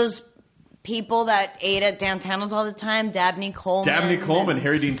all those people that ate at Dantana's all the time, Dabney Coleman,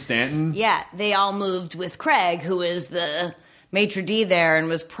 Harry Dean Stanton. Yeah, they all moved with Craig, who is the maitre d' there and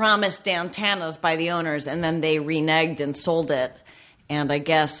was promised Dantana's by the owners, and then they reneged and sold it. And I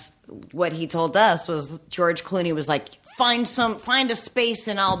guess what he told us was George Clooney was like, find a space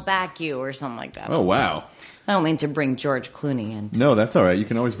and I'll back you, or something like that. Oh, wow. I don't mean to bring George Clooney in. No, that's all right. You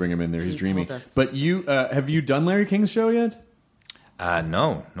can always bring him in there. He's dreamy. But you have you done Larry King's show yet?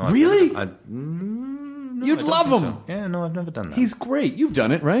 No. Really? No, You'd love him. So. Yeah, no, I've never done that. He's great. You've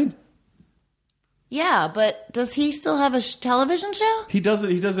done it, right? Yeah, but does he still have a television show? He does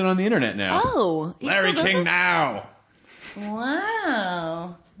it. He does it on the internet now. Oh, Larry King Now.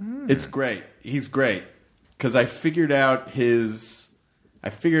 Wow. It's great. He's great because I figured out his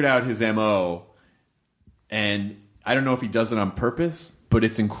MO, and I don't know if he does it on purpose, but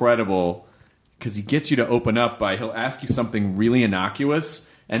it's incredible because he gets you to open up by he'll ask you something really innocuous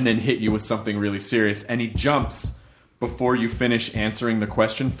and then hit you with something really serious, and he jumps before you finish answering the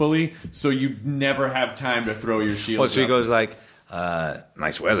question fully, so you never have time to throw your shield. Well, so he goes like,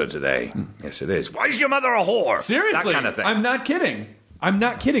 nice weather today. Yes, it is. Why is your mother a whore? Seriously, that kind of thing. I'm not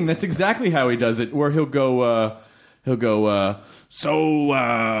kidding. That's exactly how he does it. Where he'll go, so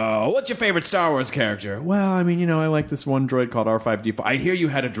what's your favorite Star Wars character? Well, I mean, I like this one droid called R5D4. I hear you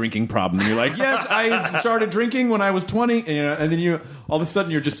had a drinking problem. And you're like, yes, I started drinking when I was 20. And then all of a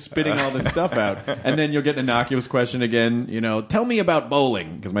sudden you're just spitting all this stuff out. And then you'll get an innocuous question again. Tell me about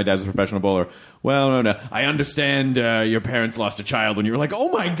bowling, because my dad's a professional bowler. Well, no. I understand your parents lost a child when you were like, oh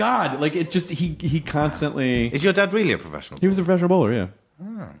my God. Like, it just, he constantly... Is your dad really a professional bowler? He was a professional bowler, yeah.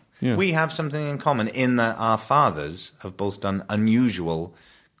 Oh. Yeah. We have something in common in that our fathers have both done unusual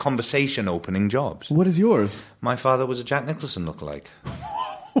conversation opening jobs. What is yours? My father was a Jack Nicholson lookalike.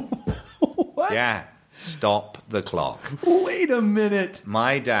 What? Yeah. Stop the clock. Wait a minute.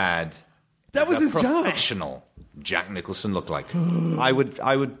 My dad was his job. Professional Jack Nicholson lookalike.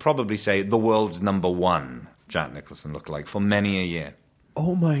 I would probably say the world's number one Jack Nicholson lookalike for many a year.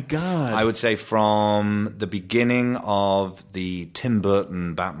 Oh, my God. I would say from the beginning of the Tim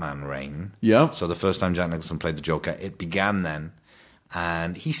Burton Batman reign. Yeah. So the first time Jack Nicholson played the Joker, it began then.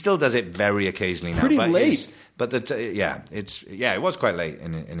 And he still does it very occasionally now. Pretty late. It was quite late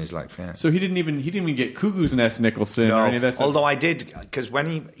in his life, yeah. So he didn't even get Cuckoo's Nest Nicholson or any of that stuff? Although I did, because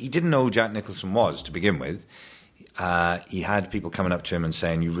when he didn't know who Jack Nicholson was to begin with, he had people coming up to him and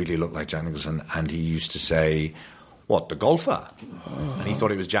saying, you really look like Jack Nicholson. And he used to say... What, the golfer? And he thought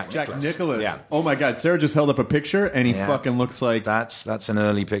it was Jack Nicklaus. Yeah. Oh, my God. Sarah just held up a picture, and he fucking looks like... That's an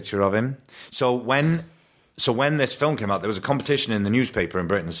early picture of him. So when this film came out, there was a competition in the newspaper in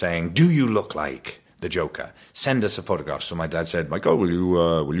Britain saying, do you look like the Joker? Send us a photograph. So my dad said, Michael,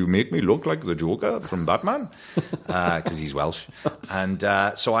 will you make me look like the Joker from Batman? Because he's Welsh. And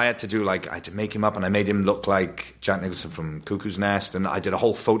so I had to make him up, and I made him look like Jack Nicholson from Cuckoo's Nest, and I did a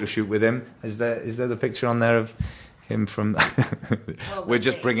whole photo shoot with him. Is there the picture on there of... him from we're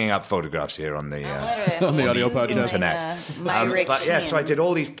just bringing up photographs here on the audio podcast internet. So I did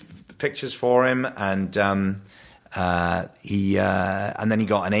all these pictures for him, and and then he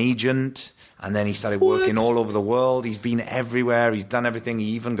got an agent, and then he started working all over the world. He's been everywhere. He's done everything. He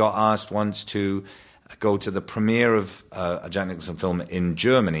even got asked once to go to the premiere of a Jack Nicholson film in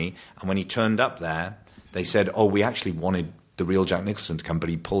Germany, and when he turned up there, they said, "Oh, we actually wanted the real Jack Nicholson to come, but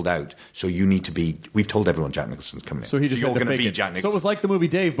he pulled out. So you need to be. We've told everyone Jack Nicholson's coming in. So he just you're had to going to fake be it. Jack Nicholson. So it was like the movie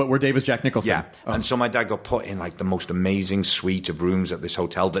Dave, but where Dave is Jack Nicholson. Yeah. Oh. And so my dad got put in like the most amazing suite of rooms at this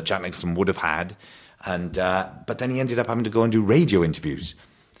hotel that Jack Nicholson would have had. And but then he ended up having to go and do radio interviews.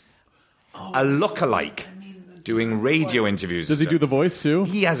 A lookalike doing radio interviews. Does he do the voice too?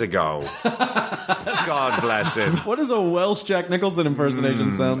 He has a go. God bless him. What does a Welsh Jack Nicholson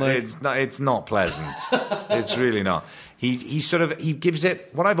impersonation sound like? It's not pleasant. It's really not. He gives it.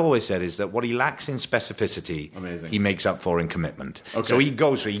 What I've always said is that what he lacks in specificity, Amazing. he makes up for in commitment. Okay. So he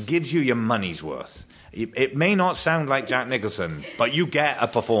goes for it. He gives you your money's worth. It may not sound like Jack Nicholson, but you get a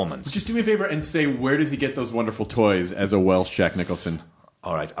performance. Just do me a favor and say, where does he get those wonderful toys as a Welsh Jack Nicholson?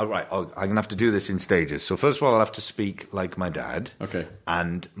 All right. Oh, I'm going to have to do this in stages. So first of all, I'll have to speak like my dad. Okay.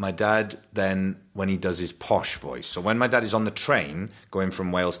 And my dad then, when he does his posh voice. So when my dad is on the train going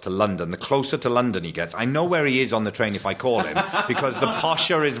from Wales to London, the closer to London he gets, I know where he is on the train if I call him, because the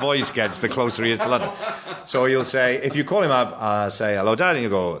posher his voice gets, the closer he is to London. So you'll say, if you call him up, say, hello, Dad, and you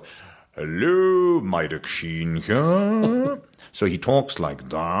go, hello, Mike Sheen here. So he talks like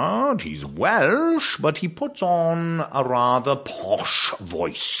that. He's Welsh, but he puts on a rather posh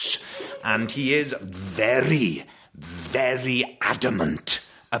voice. And he is very, very adamant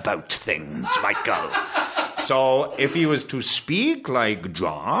about things, Michael. So if he was to speak like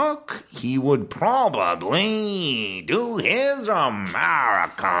Jack, he would probably do his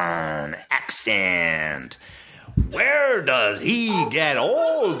American accent. Where does he get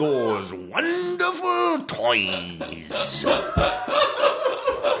all those wonderful toys?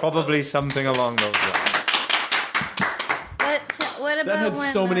 Probably something along those lines. What about That had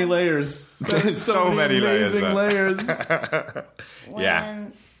when, so many layers. That had So many layers, amazing layers. Yeah.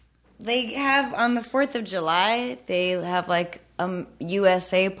 They have on the 4th of July, they have like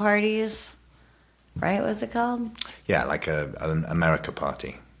USA parties, right? What's it called? Yeah, like an America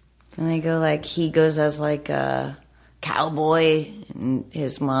party. And they go like, he goes as like a cowboy, and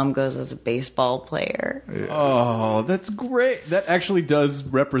his mom goes as a baseball player. Oh, that's great. That actually does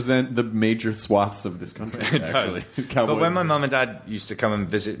represent the major swaths of this country. Actually, But when my mum and dad used to come and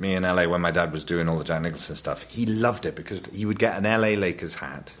visit me in LA when my dad was doing all the Jack Nicholson stuff, he loved it because he would get an LA Lakers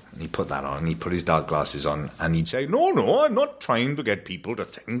hat and he'd put that on and he'd put his dark glasses on and he'd say, no, I'm not trying to get people to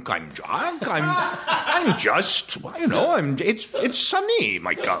think I'm Jack. I'm just, it's sunny,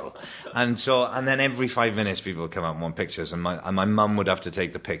 Michael. And then every 5 minutes people would come out and want pictures and my mum would have to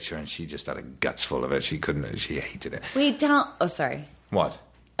take the picture and she just had a guts full of it. She hated it. Wait, sorry. What?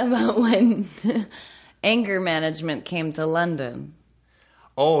 About when Anger Management came to London.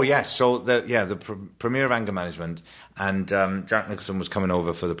 Oh, yes. So, the premiere of Anger Management, and Jack Nicholson was coming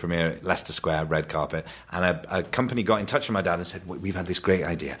over for the premiere at Leicester Square, red carpet, and a company got in touch with my dad and said, we've had this great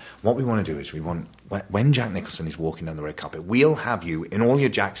idea. What we want to do is when Jack Nicholson is walking down the red carpet, we'll have you in all your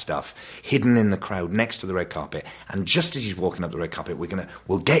Jack stuff hidden in the crowd next to the red carpet, and just as he's walking up the red carpet,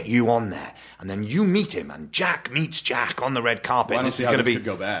 we'll get you on there, and then you meet him, and Jack meets Jack on the red carpet. Well, I don't this see is how going to this be could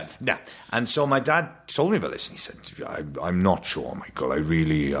go bad. Yeah, and so my dad told me about this, and he said, I'm not sure, Michael. I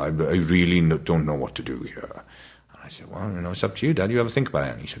really don't know what to do here. And I said, well, it's up to you, Dad. You ever think about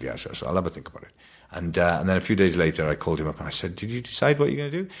it? And he said, yes, I'll have a think about it. And then a few days later, I called him up and I said, did you decide what you're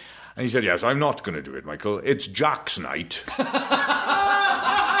going to do? And he said, yes, I'm not going to do it, Michael. It's Jack's night.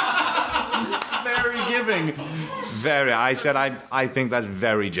 Very giving. Very. I said, I think that's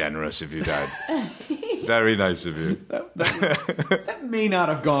very generous of you, Dad. Very nice of you. That may not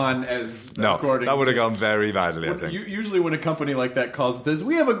have gone as No, according that would have to- gone very badly, I think. Usually when a company like that calls and says,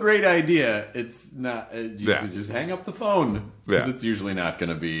 we have a great idea, it's not, you just hang up the phone. Because it's usually not going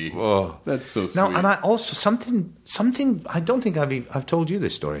to be, that's so sweet. No, and I also, something, I don't think I've told you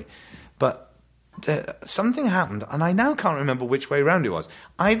this story, but something happened, and I now can't remember which way around it was.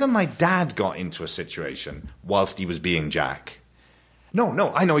 Either my dad got into a situation whilst he was being Jack.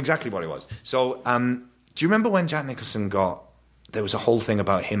 No, I know exactly what it was. So, do you remember when Jack Nicholson there was a whole thing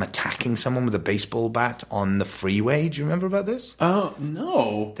about him attacking someone with a baseball bat on the freeway? Do you remember about this? Oh,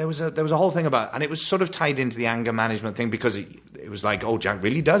 no. There was a whole thing about, and it was sort of tied into the anger management thing because it was like, oh, Jack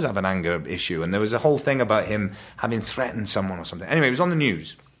really does have an anger issue. And there was a whole thing about him having threatened someone or something. Anyway, it was on the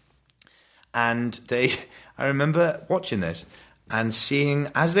news. And I remember watching this and seeing,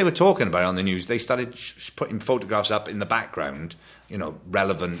 as they were talking about it on the news, they started putting photographs up in the background,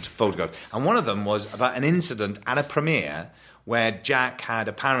 relevant photographs. And one of them was about an incident at a premiere where Jack had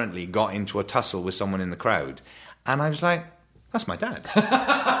apparently got into a tussle with someone in the crowd. And I was like, that's my dad.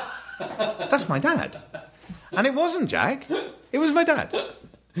 That's my dad. And it wasn't Jack. It was my dad.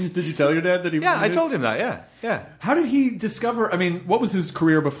 Did you tell your dad that he was? Yeah, I told him that, yeah. How did he discover, what was his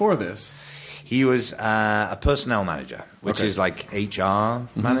career before this? He was a personnel manager, which is like HR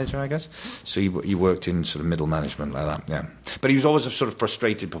manager, I guess. So he worked in sort of middle management like that, yeah. But he was always a sort of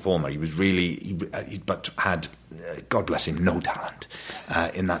frustrated performer. He was really, but had, God bless him, no talent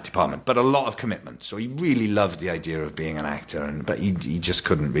in that department, but a lot of commitment. So he really loved the idea of being an actor, but he just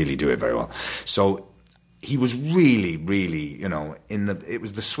couldn't really do it very well. So he was really, really, it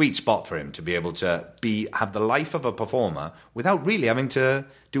was the sweet spot for him to be able to have the life of a performer without really having to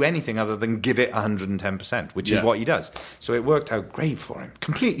do anything other than give it 110%, which is what he does. So it worked out great for him.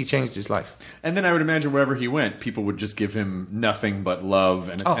 Completely changed his life. And then I would imagine wherever he went, people would just give him nothing but love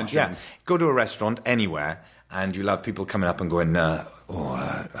and attention. Oh, yeah. Go to a restaurant anywhere, and you'll have people coming up and going,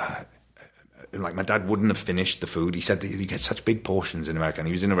 like my dad wouldn't have finished the food. He said that you get such big portions in America, and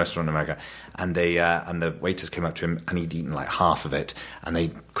he was in a restaurant in America, and the waiters came up to him, and he'd eaten like half of it, and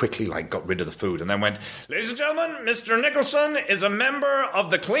they quickly like got rid of the food, and then went, "Ladies and gentlemen, Mr. Nicholson is a member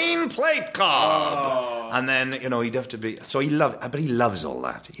of the Clean Plate Club." And then he'd have to be. So he loves all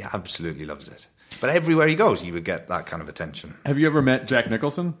that. He absolutely loves it. But everywhere he goes, he would get that kind of attention. Have you ever met Jack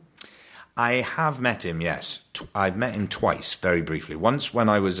Nicholson? I have met him, yes. I've met him twice, very briefly. Once when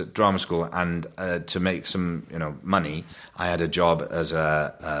I was at drama school, and to make some, money, I had a job as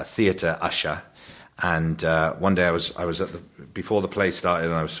a theatre usher. And one day I was before the play started,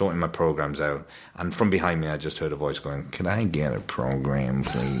 and I was sorting my programs out. And from behind me, I just heard a voice going, "Can I get a program,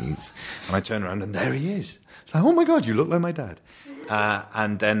 please?" And I turned around, and there he is. It's like, "Oh my God, you look like my dad."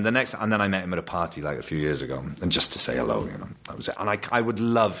 And then I met him at a party like a few years ago, and just to say hello, that was it. And I would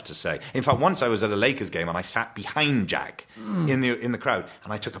love to say. In fact, once I was at a Lakers game, and I sat behind Jack in the crowd,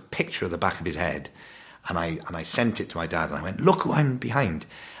 and I took a picture of the back of his head, and I sent it to my dad, and I went, "Look who I'm behind."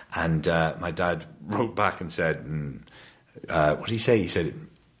 And my dad wrote back and said, "What did he say?" He said,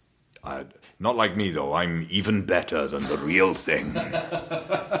 "Not like me though. I'm even better than the real thing."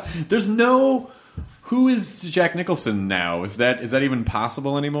 There's no. Who is Jack Nicholson now? Is that even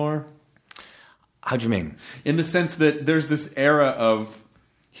possible anymore? How do you mean? In the sense that there's this era of...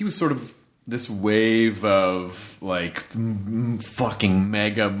 He was sort of this wave of, like, fucking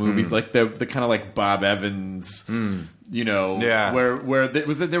mega movies. Like, the kind of, like, Bob Evans, Yeah. Where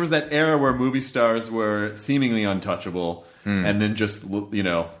there was that era where movie stars were seemingly untouchable. And then just, Well,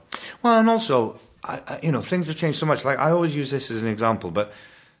 and also, things have changed so much. Like, I always use this as an example, but...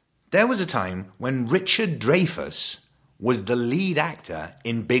 There was a time when Richard Dreyfuss was the lead actor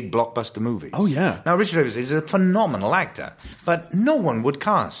in big blockbuster movies. Oh, yeah. Now, Richard Dreyfuss is a phenomenal actor, but no one would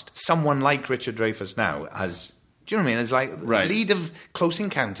cast someone like Richard Dreyfuss now as, do you know what I mean? As like lead of Close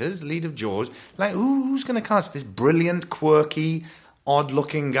Encounters, lead of Jaws. Like, who's going to cast this brilliant, quirky,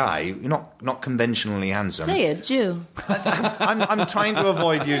 odd-looking guy, not conventionally handsome? Say it, Jew. I'm trying to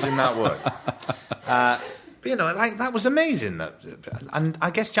avoid using that word. But, that was amazing. And I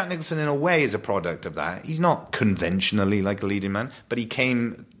guess Jack Nicholson, in a way, is a product of that. He's not conventionally like a leading man, but he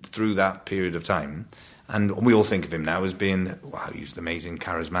came through that period of time. And we all think of him now as being, wow, he's an amazing,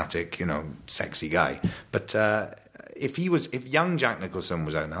 charismatic, sexy guy. But if young Jack Nicholson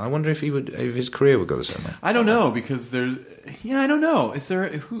was out now, I wonder if his career would go the same way. I don't know, because I don't know. Is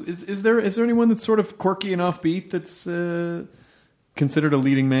there anyone that's sort of quirky and offbeat that's considered a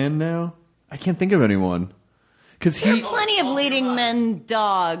leading man now? I can't think of anyone. There are plenty of leading men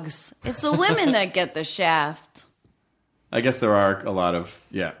dogs. It's the women that get the shaft. I guess there are a lot of,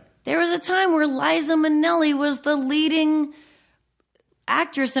 yeah. There was a time where Liza Minnelli was the leading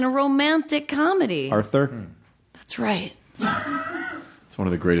actress in a romantic comedy. Arthur? That's right. It's one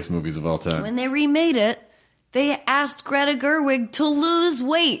of the greatest movies of all time. When they remade it, they asked Greta Gerwig to lose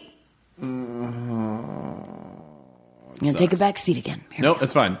weight. And take a back seat again. Nope,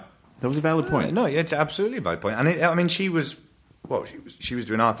 that's fine. That was a valid point. No, it's absolutely a valid point. And she was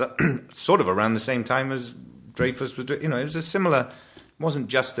doing Arthur sort of around the same time as Dreyfuss was doing. It was a similar. It wasn't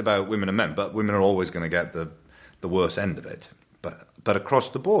just about women and men, but women are always going to get the worst end of it. But across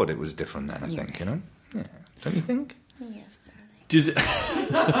the board, it was different then. I think. Yeah, don't you think? Yes,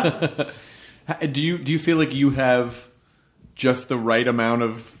 darling. Do you feel like you have just the right amount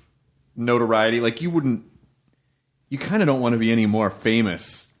of notoriety? Like you kind of don't want to be any more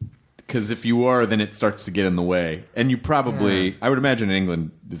famous. Because if you are, then it starts to get in the way. And you probably, I would imagine in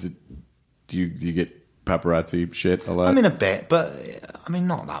England, do you get paparazzi shit a lot? I mean, a bit, but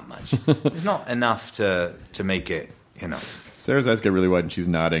not that much. It's not enough to make it, Sarah's eyes get really wide and she's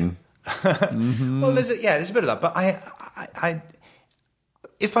nodding. Mm-hmm. Well, there's a bit of that. But I,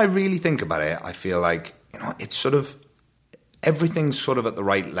 if I really think about it, I feel like, it's sort of, everything's sort of at the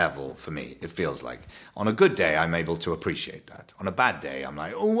right level for me, it feels like. On a good day, I'm able to appreciate that. On a bad day, I'm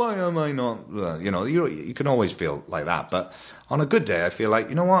like, oh, why am I not? You can always feel like that. But on a good day, I feel like,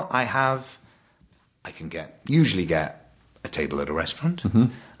 you know what? I have I can usually get a table at a restaurant,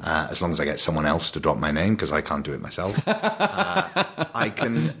 as long as I get someone else to drop my name, because I can't do it myself. I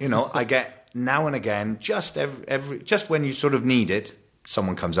can, I get now and again, just when you sort of need it,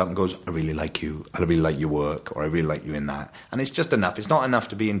 someone comes up and goes, I really like you, I really like your work, or I really like you in that. And it's just enough. It's not enough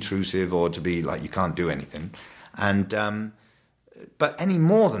to be intrusive or to be like you can't do anything. And but any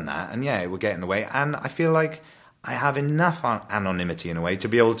more than that, and it will get in the way. And I feel like I have enough anonymity in a way to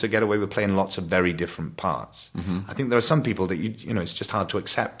be able to get away with playing lots of very different parts. I think there are some people that it's just hard to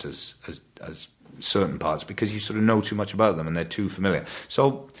accept as certain parts because you sort of know too much about them and they're too familiar.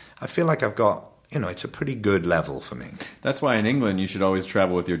 So I feel like I've got, it's a pretty good level for me. That's why in England you should always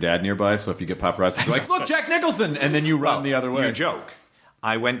travel with your dad nearby. So if you get paparazzi, you're like, look, Jack Nicholson, and then you run the other way. You joke.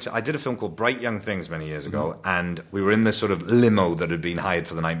 I did a film called Bright Young Things many years ago, and we were in this sort of limo that had been hired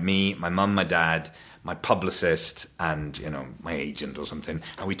for the night. Me, my mum, my dad, my publicist, and my agent or something.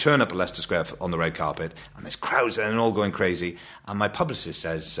 And we turn up at Leicester Square on the red carpet, and there's crowds there and all going crazy. And my publicist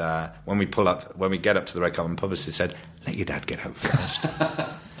says, when we get up to the red carpet, my publicist said, "Let your dad get out first."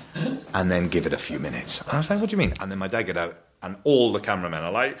 And then give it a few minutes. And I was like, what do you mean? And then my dad got out, and all the cameramen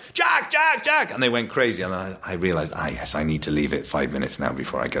are like, Jack, Jack, Jack! And they went crazy. And then I realised, yes, I need to leave it 5 minutes now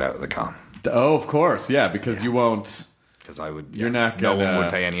before I get out of the car. Oh, of course, because you won't. Because I would. You're not gonna. No one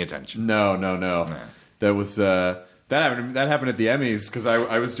would pay any attention. No. That was that happened at the Emmys because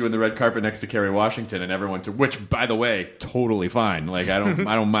I was doing the red carpet next to Kerry Washington, and everyone which, by the way, totally fine. Like I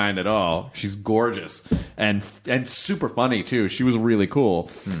don't mind at all. She's gorgeous and super funny too. She was really cool.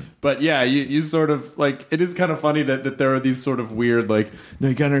 But you sort of like it is kind of funny that there are these sort of weird like no,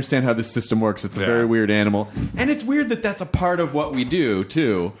 you gotta understand how this system works. It's a very weird animal, and it's weird that that's a part of what we do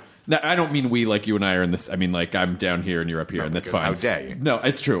too. Now, I don't mean we like you and I are in this. I mean like I'm down here and you're up here, and that's fine. How dare you? No,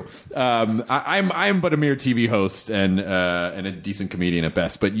 it's true. I'm but a mere TV host and a decent comedian at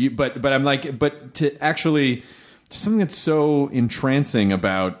best. But I'm like, but to actually, there's something that's so entrancing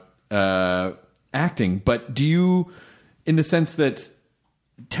about acting. But do you, in the sense that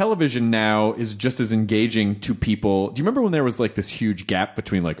television now is just as engaging to people. Do you remember when there was like this huge gap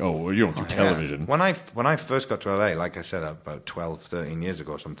between like, oh, well, you don't do television? Yeah. When I first got to LA, like I said, about 12, 13 years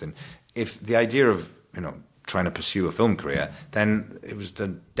ago or something, if the idea of, trying to pursue a film career, then it was the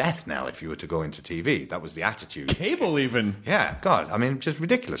death knell if you were to go into TV. That was the attitude. Cable even. Yeah, God, I mean, just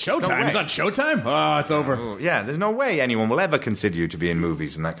ridiculous. Showtime. It's not Showtime? Oh, it's over. Yeah, there's no way anyone will ever consider you to be in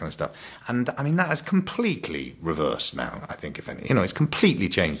movies and that kind of stuff. And, I mean, that has completely reversed now, I think, if any. It's completely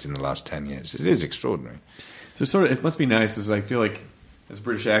changed in the last 10 years. It is extraordinary. So it must be nice, as I feel like, as a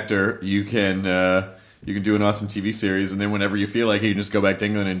British actor, you can do an awesome TV series, and then whenever you feel like it, you can just go back to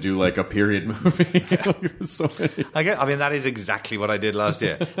England and do like a period movie. So many. I mean, that is exactly what I did last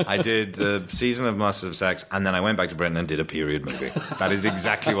year. I did the season of Masters of Sex, and then I went back to Britain and did a period movie. That is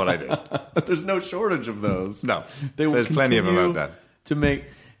exactly what I did. There's no shortage of those. No, there's plenty of them out there. To make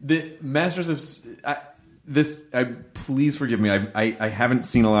the Masters of please forgive me. I haven't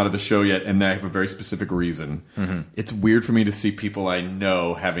seen a lot of the show yet, and I have a very specific reason. Mm-hmm. It's weird for me to see people I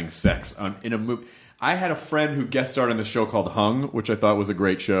know having sex in a movie. I had a friend who guest starred on the show called Hung, which I thought was a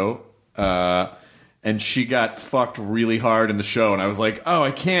great show. And she got fucked really hard in the show. And I was like, oh, I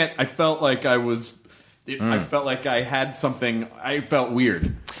can't. I felt like I was... I felt like I had something... I felt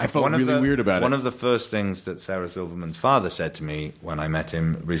weird. I felt really weird about it. One of the first things that Sarah Silverman's father said to me when I met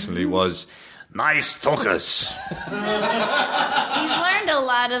him recently was... Nice talkers. He's learned a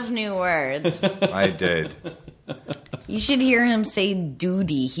lot of new words. I did. You should hear him say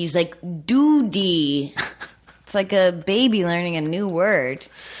duty. He's like, duty. It's like a baby learning a new word.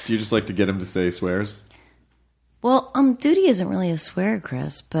 Do you just like to get him to say swears? Well, duty isn't really a swear,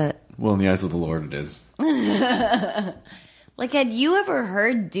 Chris, but... Well, in the eyes of the Lord, it is. Like, had you ever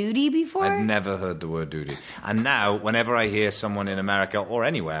heard duty before? I'd never heard the word duty. And now, whenever I hear someone in America or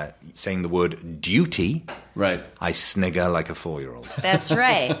anywhere saying the word duty, right, I snigger like a 4-year-old. That's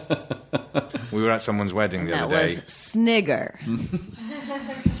right. We were at someone's wedding the other day. That was snigger.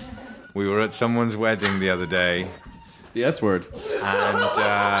 We were at someone's wedding the other day. The S word.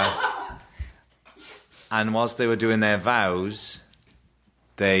 And whilst they were doing their vows,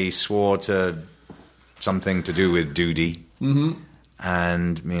 they swore to something to do with duty. Mm-hmm.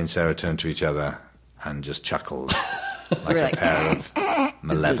 And me and Sarah turned to each other and just chuckled like a pair of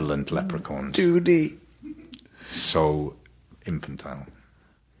malevolent leprechauns. Duty. So infantile.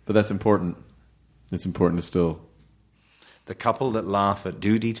 But that's important. It's important to still... The couple that laugh at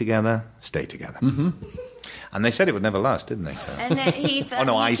duty together stay together. Mm-hmm. And they said it would never last, didn't they? So. And he oh,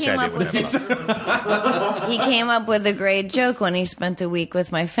 no, I said it would never last. He came up with a great joke when he spent a week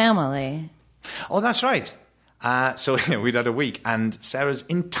with my family. Oh, that's right. So we'd had a week, and Sarah's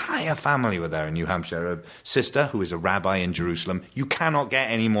entire family were there in New Hampshire. Her sister, who is a rabbi in Jerusalem. You cannot get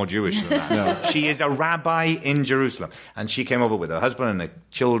any more Jewish than that. No. She is a rabbi in Jerusalem. And she came over with her husband and her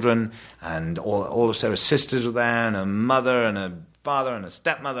children, and all of Sarah's sisters were there, and her mother and her father and her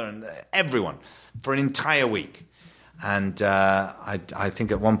stepmother and everyone for an entire week. And I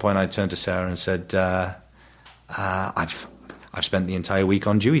think at one point I turned to Sarah and said, I've spent the entire week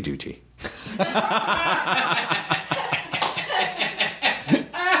on Jewy duty.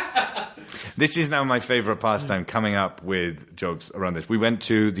 This is now my favourite pastime, coming up with jokes around this. We went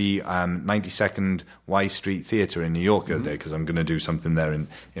to the 92nd Y Street Theatre in New York the other day because I'm going to do something there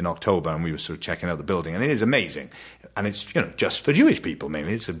in October, and we were sort of checking out the building, and it is amazing. And it's just for Jewish people,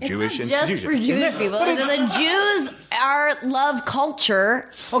 mainly. It's a Jewish institution. Just for Jewish people. The Jews love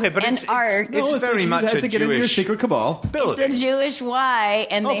culture and art. It's very much a Jewish... You have to get into your secret cabal. Building. It's a Jewish Y,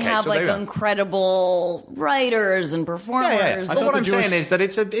 and they have incredible writers and performers. Yeah. What I'm saying is that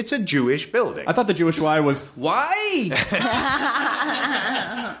it's a Jewish building. I thought the Jewish Y was why?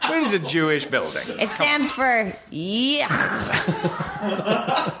 What is a Jewish building? It stands for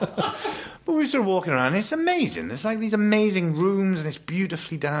But we were sort of walking around, and it's amazing. There's like these amazing rooms, and it's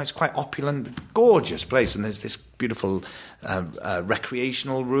beautifully done. It's quite opulent, gorgeous place. And there's this beautiful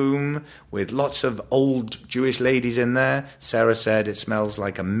recreational room with lots of old Jewish ladies in there. Sarah said it smells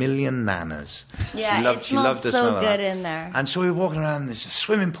like a million nanas. Yeah, it smells so good in there. And so we were walking around, and there's a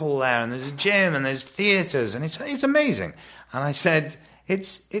swimming pool there, and there's a gym, and there's theatres, and it's amazing. And I said,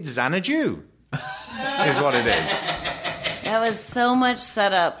 it's Xanadu, is what it is. That was so much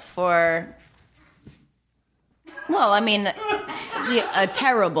set up for, well, I mean, a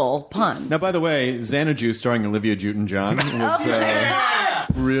terrible pun. Now, by the way, Xanadu starring Olivia Newton-John was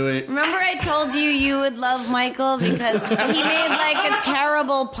really... Remember I told you would love Michael because he made like a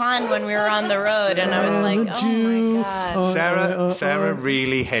terrible pun when we were on the road, and I was like, oh my God. Sarah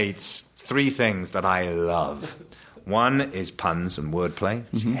really hates three things that I love. One is puns and wordplay.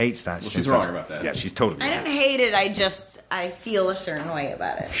 She hates that. Well, she's wrong about that. Yeah, she's totally wrong. I don't hate it. I feel a certain way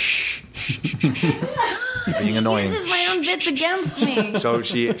about it. You're being annoying. He uses my own bits against me. So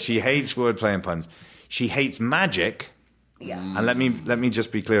she hates wordplay and puns. She hates magic. Yeah. And let me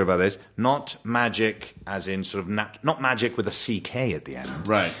just be clear about this. Not magic as in sort of not magic with a CK at the end.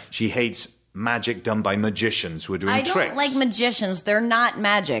 Right. She hates magic done by magicians who are doing tricks. I don't like magicians. They're not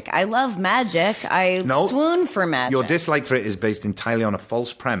magic. I love magic. I swoon for magic. Your dislike for it is based entirely on a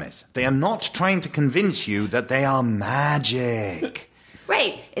false premise. They are not trying to convince you that they are magic.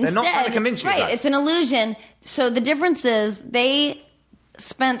 Right. They're not trying to convince you of that. Right. It's an illusion. So the difference is they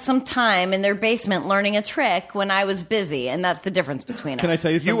spent some time in their basement learning a trick when I was busy, and that's the difference between us. Can I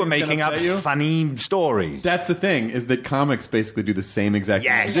tell you something? You were making up funny stories. That's the thing, is that comics basically do the same exact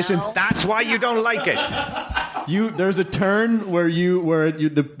thing. Yes, that's why you don't like it. There's a turn where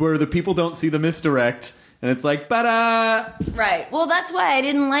the people don't see the misdirect, and it's like, ba-da! Right. Well, that's why I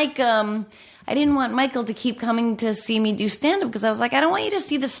didn't like... I didn't want Michael to keep coming to see me do stand-up because I was like, I don't want you to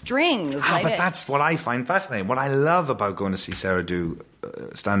see the strings. But that's what I find fascinating. What I love about going to see Sarah do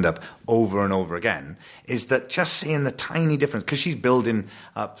stand-up over and over again is that just seeing the tiny difference, because she's building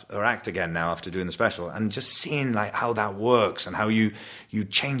up her act again now after doing the special, and just seeing like how that works and how you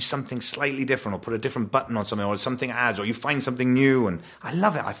change something slightly different or put a different button on something or something adds or you find something new, and I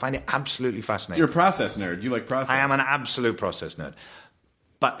love it. I find it absolutely fascinating. You're a process nerd. You like process. I am an absolute process nerd.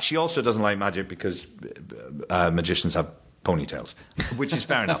 But she also doesn't like magic because magicians have ponytails, which is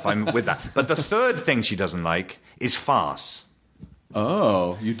fair enough. I'm with that. But the third thing she doesn't like is farce.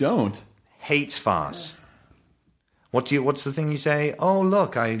 Oh, you don't? Hates farce. What's the thing you say? Oh,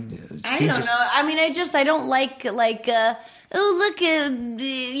 look, I don't know. I mean, I don't like oh, look,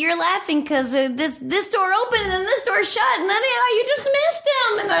 you're laughing because this door opened and then this door shut, and then you just missed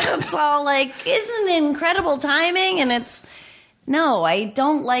him, and then it's all like, isn't it incredible timing? And it's. No, I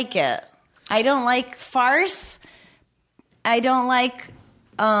don't like it. I don't like farce. I don't like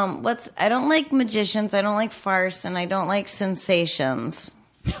I don't like magicians. I don't like farce, and I don't like sensations.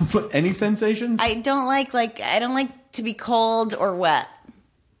 Any sensations? I don't like I don't like to be cold or wet.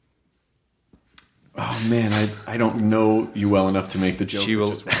 Oh man, I don't know you well enough to make the joke. She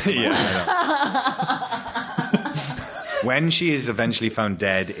will. Yeah, I know. When she is eventually found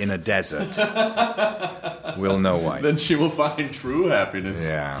dead in a desert, we'll know why. Then she will find true happiness.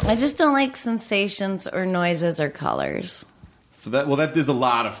 Yeah. I just don't like sensations or noises or colors. So that is a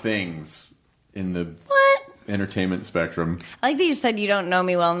lot of things in the entertainment spectrum. I like that you said you don't know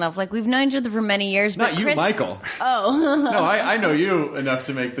me well enough. Like, we've known each other for many years. Not but you, Chris... Michael. Oh. No, I know you enough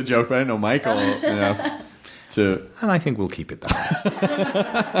to make the joke, but I know Michael enough. And I think we'll keep it that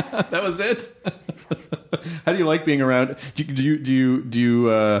way. That was it. How do you like being around? Do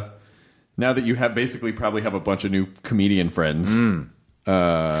you now that you have basically probably have a bunch of new comedian friends?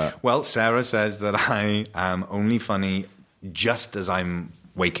 Well, Sarah says that I am only funny just as I'm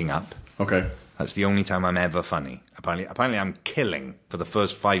waking up. Okay. That's the only time I'm ever funny. Apparently I'm killing for the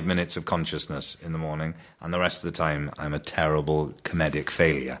first 5 minutes of consciousness in the morning, and the rest of the time I'm a terrible comedic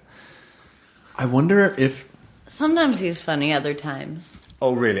failure. I wonder if... Sometimes he's funny, other times.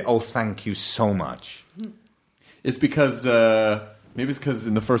 Oh, really? Oh, thank you so much. It's because... maybe it's because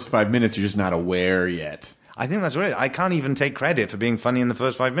in the first 5 minutes you're just not aware yet. I think that's right. I can't even take credit for being funny in the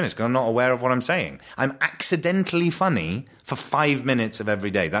first 5 minutes because I'm not aware of what I'm saying. I'm accidentally funny for 5 minutes of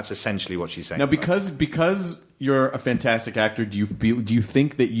every day. That's essentially what she's saying. Now, because you're a fantastic actor, do you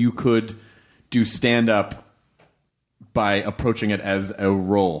think that you could do stand-up by approaching it as a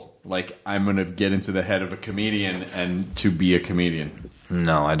role? Like, I'm going to get into the head of a comedian and to be a comedian.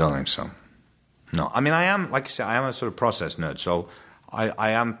 No, I don't think so. No. I mean, I am, like I said, I am a sort of process nerd, so... I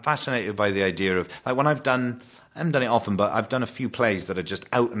am fascinated by the idea of, like, when I haven't done it often, but I've done a few plays that are just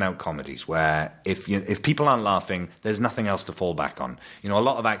out-and-out comedies where if people aren't laughing, there's nothing else to fall back on. You know, a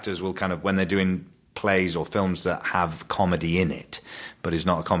lot of actors will kind of, when they're doing plays or films that have comedy in it, but it's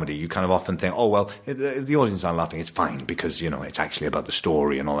not a comedy, you kind of often think, oh, well, if the audience aren't laughing, it's fine because, you know, it's actually about the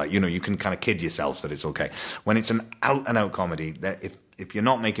story and all that. You know, you can kind of kid yourself that it's okay. When it's an out-and-out comedy, that if you're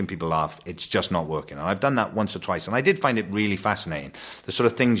not making people laugh, it's just not working. And I've done that once or twice, and I did find it really fascinating, the sort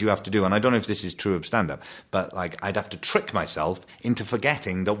of things you have to do. And I don't know if this is true of stand-up, but like I'd have to trick myself into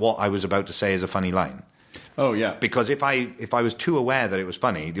forgetting that what I was about to say is a funny line. Oh, yeah. Because if I was too aware that it was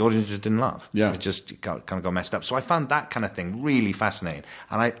funny, the audience just didn't laugh. Yeah. It just kind of got messed up. So I found that kind of thing really fascinating.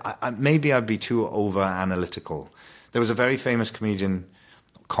 And I maybe I'd be too over-analytical. There was a very famous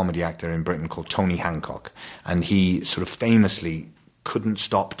comedy actor in Britain called Tony Hancock, and he sort of famously couldn't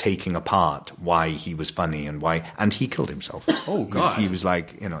stop taking apart why he was funny and he killed himself. Oh, God. He was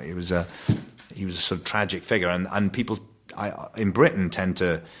like, you know, he was a sort of tragic figure, and people in Britain tend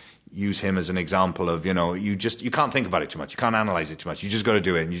to use him as an example of, you know, you can't think about it too much, you can't analyze it too much, you just got to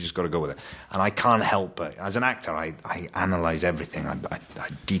do it and you just got to go with it. And I can't help but, as an actor, I analyze everything, I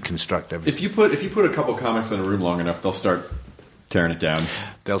deconstruct everything. If you put a couple comics in a room long enough, they'll start tearing it down.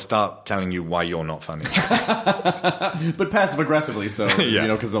 They'll start telling you why you're not funny. But passive-aggressively, so, Yeah. you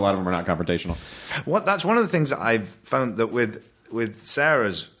know, because a lot of them are not confrontational. That's one of the things that I've found that with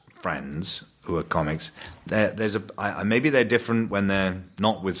Sarah's friends who are comics, maybe they're different when they're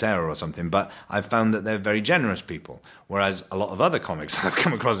not with Sarah or something, but I've found that they're very generous people, whereas a lot of other comics that I've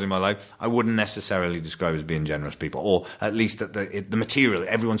come across in my life, I wouldn't necessarily describe as being generous people, or at least that the material,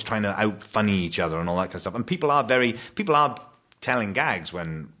 everyone's trying to out-funny each other and all that kind of stuff. And people are telling gags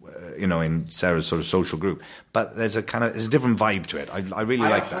when, you know, in Sarah's sort of social group. But there's a different vibe to it. I really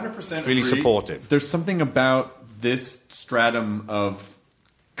like that. 100% It's really agree. supportive. There's something about this stratum of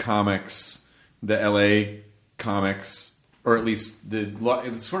comics, the LA comics, or at least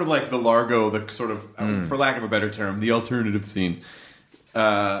it's sort of like the Largo, the sort of, for lack of a better term, the alternative scene.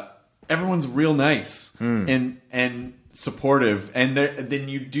 Everyone's real nice and supportive, and then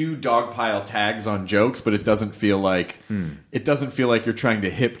you do dogpile tags on jokes, but it doesn't feel like you're trying to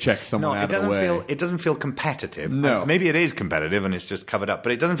hip check someone out of the way. It doesn't feel competitive. No. Maybe it is competitive and it's just covered up,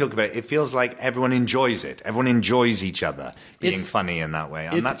 but it doesn't feel competitive. It feels like everyone enjoys it. Everyone enjoys each other being funny in that way,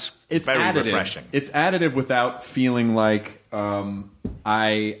 and that's very additive. refreshing. It's additive without feeling like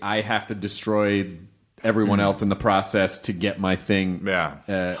I have to destroy everyone else in the process to get my thing.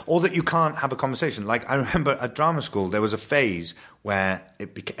 Yeah. Or that you can't have a conversation. Like, I remember at drama school, there was a phase where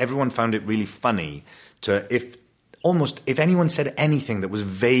everyone found it really funny to, if anyone said anything that was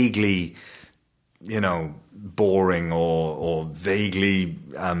vaguely, you know, boring or vaguely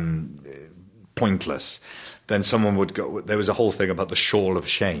pointless, then someone would go. There was a whole thing about the shawl of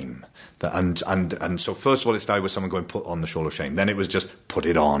shame, and so first of all, it started with someone going, "Put on the shawl of shame." Then it was just "put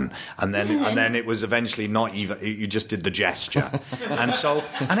it on," and then it was eventually not even. You just did the gesture, and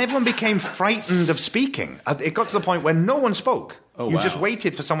everyone became frightened of speaking. It got to the point where no one spoke. Oh, you wow. just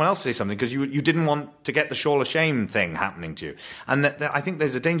waited for someone else to say something because you didn't want to get the shawl of shame thing happening to you. And I think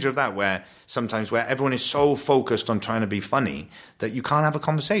there's a danger of that where everyone is so focused on trying to be funny that you can't have a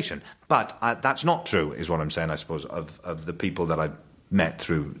conversation. But that's not true, is what I'm saying, I suppose, of the people that I've met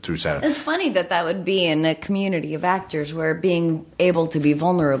through Sarah. It's funny that would be in a community of actors where being able to be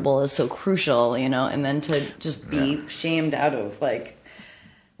vulnerable is so crucial, you know, and then to just be shamed out of, like...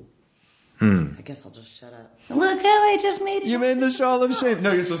 I guess I'll just shut up. Look how I just made it. You made the shawl of shame.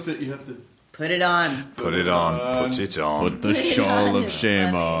 No, you're supposed to. You have to put it on. Put it on. Put it on. Put the shawl of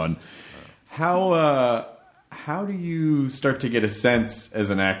shame on. How how do you start to get a sense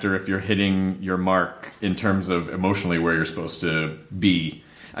as an actor if you're hitting your mark in terms of emotionally where you're supposed to be?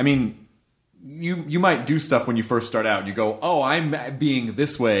 I mean, you might do stuff when you first start out. You go, oh, I'm being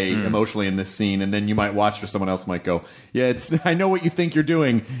this way emotionally in this scene, and then you might watch it, or someone else might go, yeah, I know what you think you're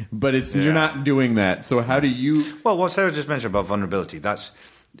doing, but you're not doing that. So how do you? Well, what Sarah just mentioned about vulnerability, that's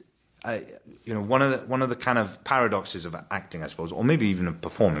one of the kind of paradoxes of acting, I suppose, or maybe even of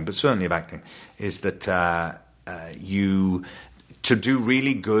performing, but certainly of acting, is that to do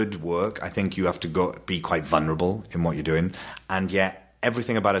really good work, I think you have to be quite vulnerable in what you're doing, and yet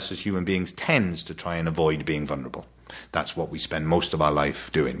everything about us as human beings tends to try and avoid being vulnerable. That's what we spend most of our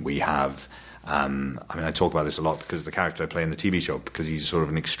life doing. We have, I talk about this a lot because of the character I play in the TV show, because he's sort of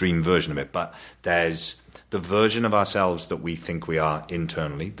an extreme version of it, but there's the version of ourselves that we think we are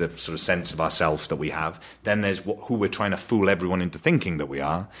internally, the sort of sense of ourselves that we have. Then there's who we're trying to fool everyone into thinking that we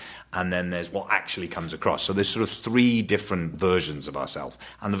are. And then there's what actually comes across. So there's sort of 3 different versions of ourselves.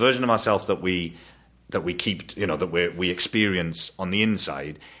 And the version of ourselves that we keep, that we experience on the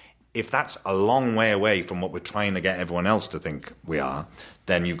inside, if that's a long way away from what we're trying to get everyone else to think we are,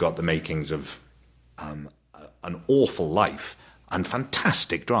 then you've got the makings of an awful life and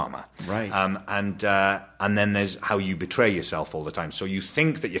fantastic drama. Right. And then there's how you betray yourself all the time. So you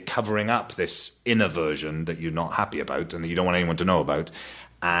think that you're covering up this inner version that you're not happy about and that you don't want anyone to know about,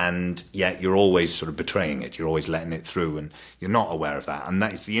 and yet you're always sort of betraying it. You're always letting it through, and you're not aware of that. And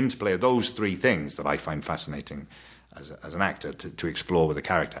it's the interplay of those 3 things that I find fascinating as an actor to explore with a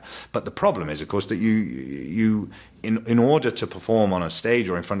character. But the problem is, of course, that you in order to perform on a stage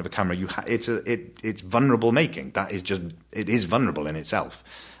or in front of a camera, it's vulnerable making. It is vulnerable in itself.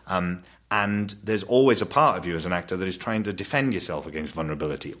 And there's always a part of you as an actor that is trying to defend yourself against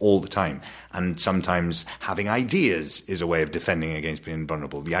vulnerability all the time. And sometimes having ideas is a way of defending against being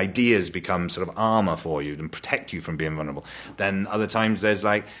vulnerable. The ideas become sort of armor for you and protect you from being vulnerable. Then other times there's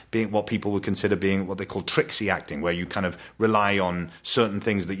like being what people would consider being what they call tricksy acting, where you kind of rely on certain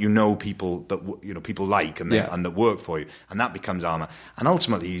things that people like and that work for you, and that becomes armor. And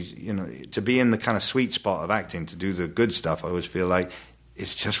ultimately, to be in the kind of sweet spot of acting, to do the good stuff, I always feel like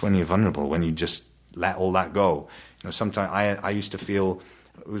it's just when you're vulnerable, when you just let all that go. Sometimes I used to feel,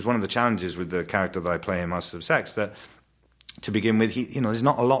 it was one of the challenges with the character that I play in Masters of Sex, that to begin with, there's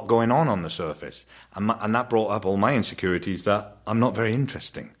not a lot going on the surface. And that brought up all my insecurities, that I'm not very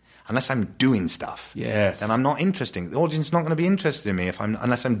interesting. Unless I'm doing stuff, yes, then I'm not interesting. The audience is not going to be interested in me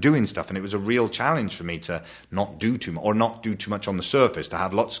unless I'm doing stuff. And it was a real challenge for me to not do too much, or not do too much on the surface, to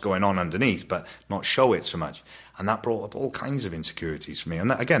have lots going on underneath, but not show it so much. And that brought up all kinds of insecurities for me. And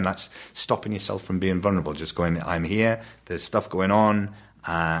that's stopping yourself from being vulnerable. Just going, I'm here, there's stuff going on,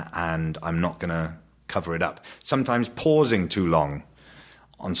 and I'm not going to cover it up. Sometimes pausing too long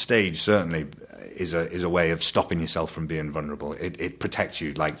on stage certainly is a way of stopping yourself from being vulnerable. It protects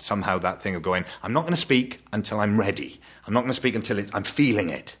you. Like somehow that thing of going, I'm not going to speak until I'm ready. I'm not going to speak until I'm feeling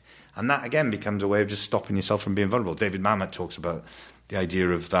it. And that again becomes a way of just stopping yourself from being vulnerable. David Mamet talks about the idea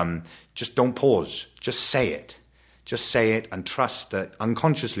of just don't pause. Just say it. Just say it and trust that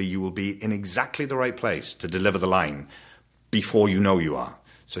unconsciously you will be in exactly the right place to deliver the line before you know you are.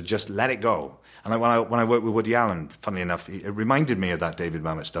 So just let it go. And when I worked with Woody Allen, funnily enough, it reminded me of that David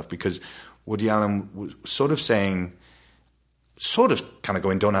Mamet stuff, because Woody Allen was sort of saying, kind of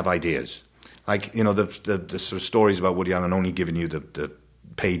going, don't have ideas. Like, the sort of stories about Woody Allen only giving you the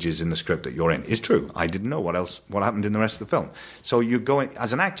pages in the script that you're in is true. I didn't know what happened in the rest of the film. So you go in,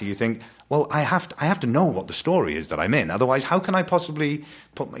 as an actor, you think, well, I have to know what the story is that I'm in. Otherwise, how can I possibly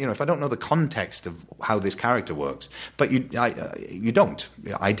if I don't know the context of how this character works? But you don't.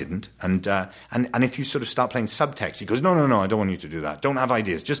 I didn't. And if you sort of start playing subtext, he goes, no, I don't want you to do that. Don't have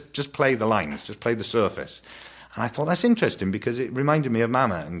ideas. Just play the lines. Just play the surface. And I thought that's interesting, because it reminded me of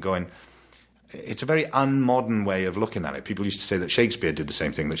Mamet and going, it's a very unmodern way of looking at it. People used to say that Shakespeare did the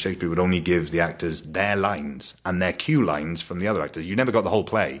same thing, that Shakespeare would only give the actors their lines and their cue lines from the other actors. You never got the whole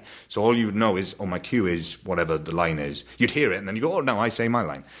play. So all you would know is, my cue is whatever the line is. You'd hear it, and then you go, oh, no, I say my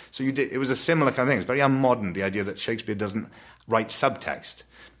line. So it was a similar kind of thing. It's very unmodern, the idea that Shakespeare doesn't write subtext,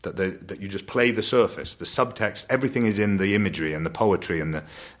 that you just play the surface. The subtext, everything is in the imagery and the poetry and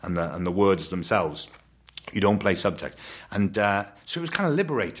the words themselves. You don't play subtext. And so it was kind of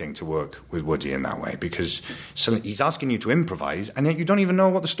liberating to work with Woody in that way, because he's asking you to improvise, and yet you don't even know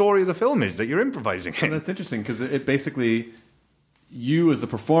what the story of the film is that you're improvising in. Well, that's interesting, because it basically, you as the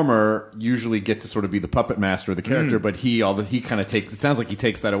performer usually get to sort of be the puppet master of the character, but he kind of takes, it sounds like he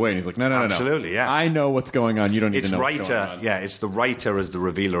takes that away, and he's like, no. Absolutely, yeah. I know what's going on. You don't need to know what's going on. Yeah, it's the writer as the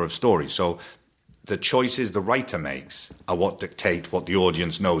revealer of stories. So the choices the writer makes are what dictate what the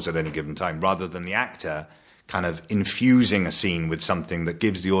audience knows at any given time, rather than the actor kind of infusing a scene with something that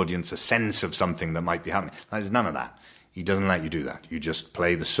gives the audience a sense of something that might be happening. There's none of that. He doesn't let you do that. You just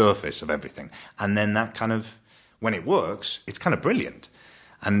play the surface of everything. And then that kind of, when it works, it's kind of brilliant.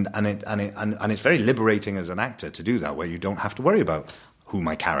 And it's very liberating as an actor to do that, where you don't have to worry about who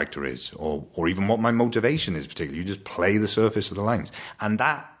my character is or even what my motivation is particularly. You just play the surface of the lines. And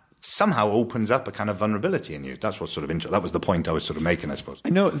that somehow opens up a kind of vulnerability in you. That's what's sort of that was the point I was sort of making, I suppose. I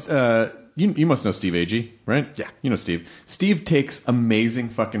know you must know Steve Agee, right? Yeah. You know Steve. Steve takes amazing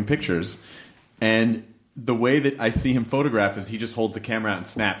fucking pictures, and the way that I see him photograph is he just holds the camera out and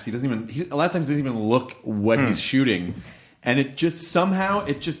snaps. He a lot of times doesn't even look what he's shooting, and it just somehow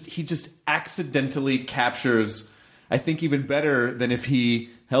he just accidentally captures, I think, even better than if he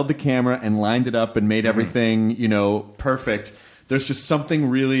held the camera and lined it up and made everything, perfect. There's just something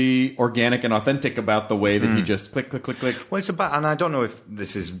really organic and authentic about the way that he just click, click, click, click. Well, it's about, and I don't know if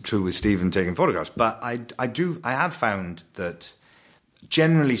this is true with Stephen taking photographs, but I have found that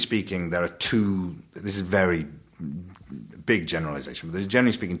generally speaking, there are two, this is very big generalization, but there's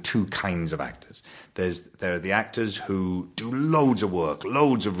generally speaking two kinds of actors. There are the actors who do loads of work,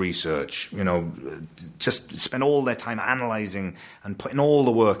 loads of research, just spend all their time analysing and putting all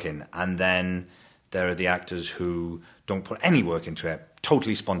the work in, and then there are the actors who don't put any work into it,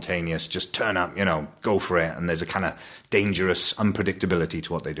 totally spontaneous, just turn up, go for it, and there's a kind of dangerous unpredictability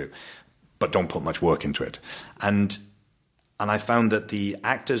to what they do, but don't put much work into it. And I found that the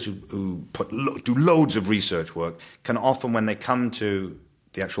actors who do loads of research work can often, when they come to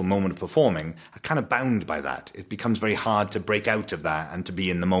the actual moment of performing, are kind of bound by that. It becomes very hard to break out of that and to be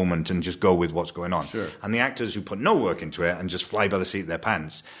in the moment and just go with what's going on. Sure. And the actors who put no work into it and just fly by the seat of their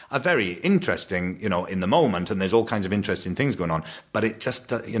pants are very interesting, in the moment, and there's all kinds of interesting things going on. But it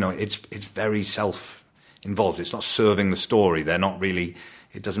just, it's very self-involved. It's not serving the story.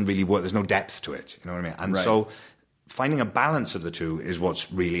 It doesn't really work. There's no depth to it. You know what I mean? And so finding a balance of the two is what's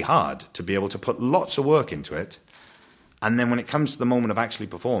really hard, to be able to put lots of work into it. And then when it comes to the moment of actually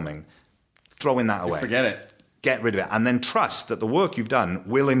performing, throwing that away. Forget it. Get rid of it. And then trust that the work you've done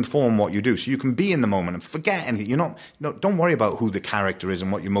will inform what you do. So you can be in the moment and forget anything. Don't worry about who the character is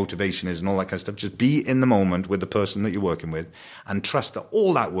and what your motivation is and all that kind of stuff. Just be in the moment with the person that you're working with and trust that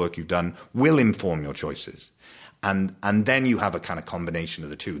all that work you've done will inform your choices. And then you have a kind of combination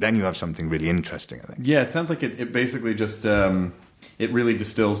of the two. Then you have something really interesting, I think. Yeah, it sounds like it basically just it really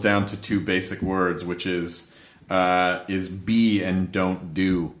distills down to two basic words, which is be and don't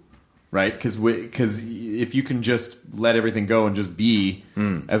do, right? Because if you can just let everything go and just be,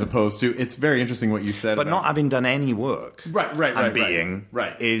 as opposed to, it's very interesting what you said. But not having done any work, right, being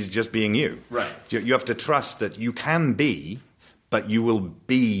is just being you. Right. You have to trust that you can be, but you will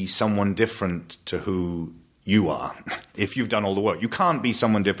be someone different to who you are if you've done all the work. You can't be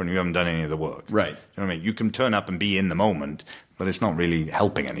someone different if you haven't done any of the work. Right. You know what I mean? You can turn up and be in the moment, but it's not really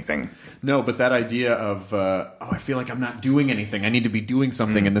helping anything. No, but that idea of, I feel like I'm not doing anything. I need to be doing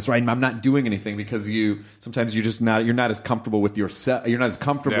something in this, right? I'm not doing anything because you're not as comfortable with yourself. You're not as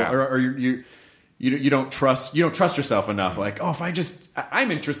comfortable, or you don't trust yourself enough. Like, if I'm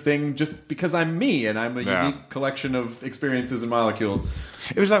interesting just because I'm me and I'm a unique collection of experiences and molecules.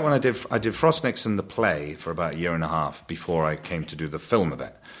 It was like when I did Frost Nixon the play for about a year and a half before I came to do the film of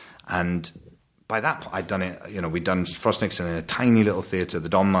it. And by that point, I'd done it, we'd done Frost Nixon in a tiny little theatre, the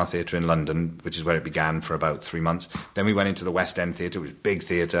Donmar Theatre in London, which is where it began for about 3 months. Then we went into the West End Theatre, which was big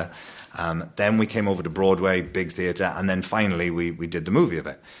theatre. Then we came over to Broadway, big theatre. And then finally we did the movie of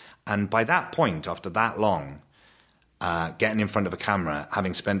it. And by that point, after that long, getting in front of a camera,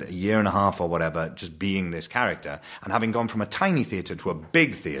 having spent a year and a half or whatever just being this character, and having gone from a tiny theatre to a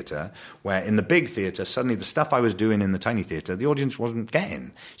big theatre, where in the big theatre, suddenly the stuff I was doing in the tiny theatre, the audience wasn't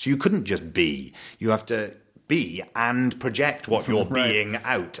getting. So you couldn't just be. You have to be and project what you're being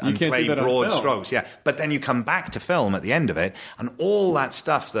out and play broad strokes. Yeah, but then you come back to film at the end of it, and all that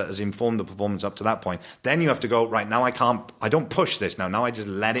stuff that has informed the performance up to that point, then you have to go, right, now I don't push this now I just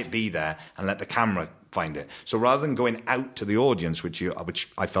let it be there and let the camera find it. So rather than going out to the audience, which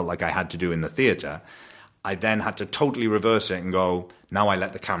I felt like I had to do in the theatre, I then had to totally reverse it and go, now I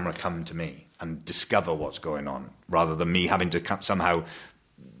let the camera come to me and discover what's going on, rather than me having to somehow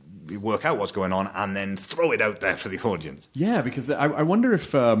work out what's going on and then throw it out there for the audience. Yeah, because I wonder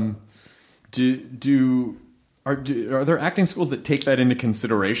if are there acting schools that take that into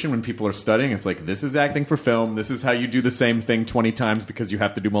consideration when people are studying? It's like, this is acting for film. This is how you do the same thing 20 times because you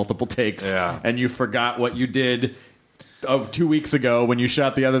have to do multiple takes. Yeah. And you forgot what you did 2 weeks ago when you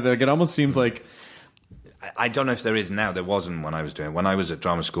shot the other thing. It almost seems like... I don't know if there is now. There wasn't when I was doing it. When I was at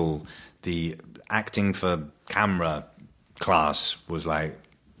drama school, the acting for camera class was like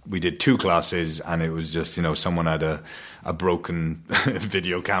we did 2 classes, and it was just, someone had a broken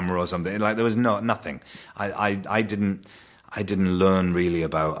video camera or something. Like, there was nothing. I didn't learn really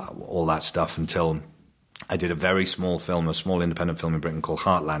about all that stuff until I did a very small film, a small independent film in Britain called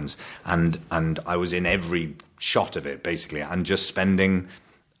Heartlands, and I was in every shot of it, basically, and just spending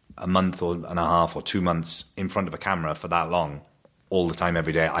a month and a half or 2 months in front of a camera for that long, all the time,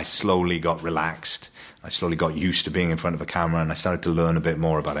 every day, I slowly got relaxed. I slowly got used to being in front of a camera, and I started to learn a bit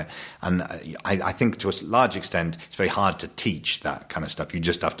more about it. And I think to a large extent, it's very hard to teach that kind of stuff. You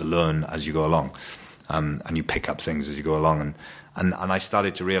just have to learn as you go along, and you pick up things as you go along. And I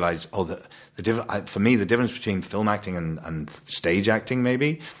started to realize, for me, the difference between film acting and stage acting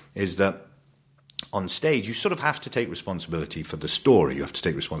maybe is that on stage, you sort of have to take responsibility for the story. You have to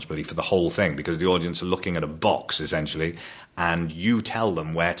take responsibility for the whole thing, because the audience are looking at a box, essentially, and you tell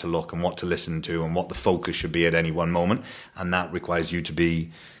them where to look and what to listen to and what the focus should be at any one moment. And that requires you to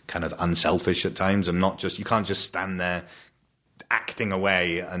be kind of unselfish at times, and you can't just stand there acting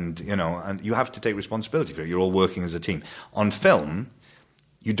away, and you have to take responsibility for it. You're all working as a team. On film,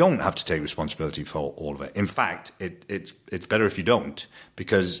 you don't have to take responsibility for all of it. In fact, it's better if you don't,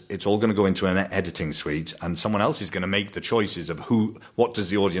 because it's all going to go into an editing suite, and someone else is going to make the choices of what does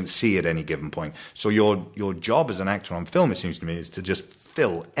the audience see at any given point. So your job as an actor on film, it seems to me, is to just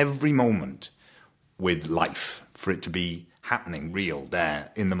fill every moment with life, for it to be happening, real,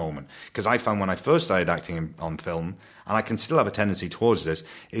 there, in the moment. Because I found when I first started acting on film, and I can still have a tendency towards this,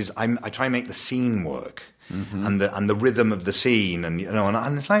 is I try and make the scene work. Mm-hmm. And the rhythm of the scene, and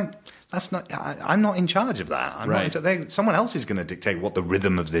it's like, that's not. I'm not in charge of that. Someone else is going to dictate what the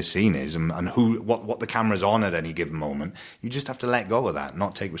rhythm of this scene is, and what the camera's on at any given moment. You just have to let go of that,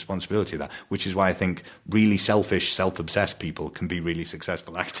 not take responsibility of that. Which is why I think really selfish, self-obsessed people can be really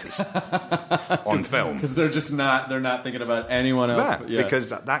successful actors on film, because they're not thinking about anyone else. Yeah. Because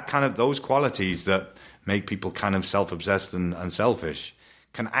that kind of those qualities that make people kind of self-obsessed and selfish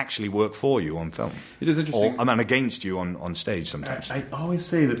can actually work for you on film. It is interesting. Or against you on stage sometimes. I always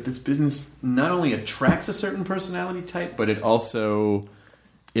say that this business not only attracts a certain personality type, but it also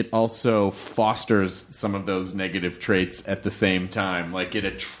fosters some of those negative traits at the same time. Like, it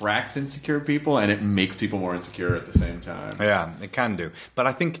attracts insecure people, and it makes people more insecure at the same time. Yeah, it can do. But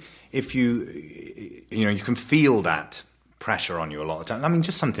I think if you can feel that pressure on you a lot of the time. I mean,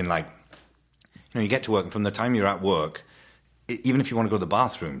 just something like, you get to work, and from the time you're at work, even if you want to go to the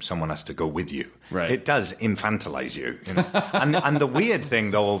bathroom, someone has to go with you. Right. It does infantilize you. And the weird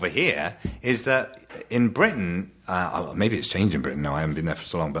thing, though, over here is that in Britain, maybe it's changed in Britain now, I haven't been there for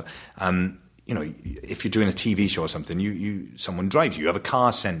so long, but, if you're doing a TV show or something, someone drives you. You have a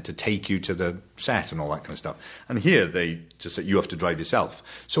car sent to take you to the set and all that kind of stuff. And here, you have to drive yourself.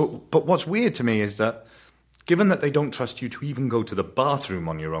 But what's weird to me is that, given that they don't trust you to even go to the bathroom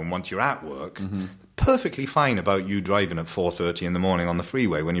on your own once you're at work, mm-hmm. perfectly fine about you driving at 4:30 in the morning on the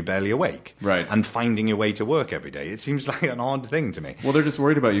freeway when you're barely awake, right? And finding your way to work every day. It seems like an odd thing to me. Well, they're just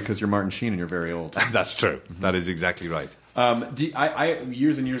worried about you because you're Martin Sheen and you're very old. That's true. Mm-hmm. That is exactly right.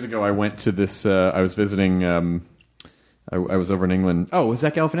 Years and years ago, I went to this. I was visiting. I was over in England. Oh,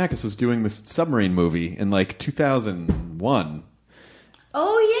 Zach Galifianakis was doing this submarine movie in like 2001.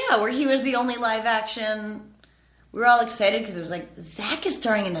 Oh yeah, where he was the only live action. We were all excited because it was like, Zach is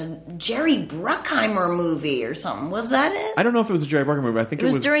starring in a Jerry Bruckheimer movie or something. Was that it? I don't know if it was a Jerry Bruckheimer movie. I think it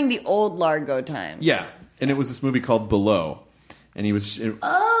was during the old Largo times. Yeah, and it was this movie called Below, and he was.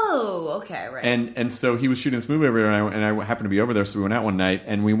 Oh, okay, right. And so he was shooting this movie over there, and I happened to be over there, so we went out one night,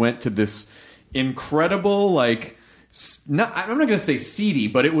 and we went to this incredible, like. I'm not going to say seedy,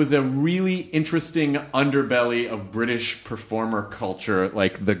 but it was a really interesting underbelly of British performer culture,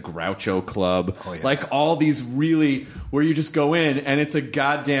 like the Groucho Club, like all these really, where you just go in and it's a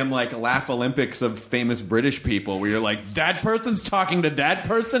goddamn like Laugh Olympics of famous British people, where you're like, that person's talking to that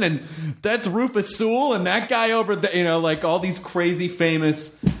person, and that's Rufus Sewell, and that guy over there, like all these crazy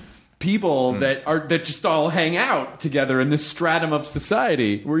famous people that just all hang out together in this stratum of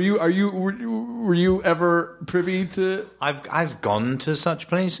society. Were you ever privy to? I've gone to such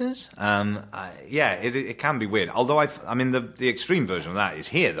places. It can be weird. Although the extreme version of that is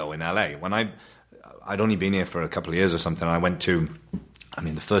here though in LA. When I'd only been here for a couple of years or something. And I went to,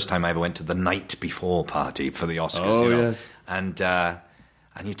 the first time I ever went to the night before party for the Oscars. Oh yes,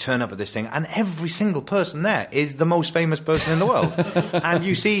 and you turn up at this thing, and every single person there is the most famous person in the world. And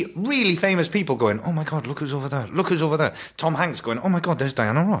you see really famous people going, oh my God, look who's over there, look who's over there. Tom Hanks going, oh my God, there's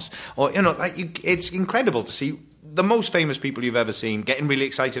Diana Ross. Or, it's incredible to see the most famous people you've ever seen getting really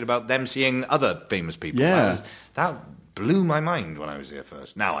excited about them seeing other famous people. Yeah. That blew my mind when I was here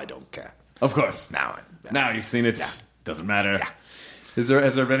first. Now I don't care. Of course. Now you've seen it. Yeah. Doesn't matter. Yeah. Has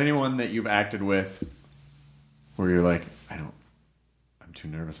there been anyone that you've acted with where you're like, I'm too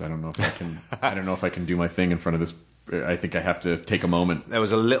nervous. I don't know if I can do my thing in front of this. I think I have to take a moment. There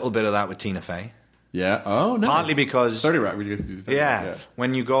was a little bit of that with Tina Fey. Yeah. Oh, nice. Partly because 30 Rock. Yeah.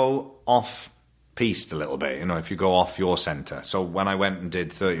 When you go off piste a little bit, if you go off your center. So when I went and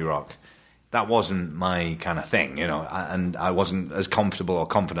did 30 Rock, that wasn't my kind of thing, and I wasn't as comfortable or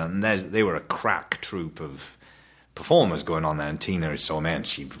confident. And they were a crack troupe of performers going on there, and Tina is so amazing.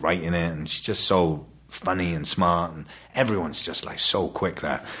 She's writing it, and she's just so funny and smart, and everyone's just like so quick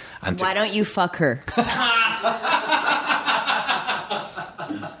there. And why don't you fuck her?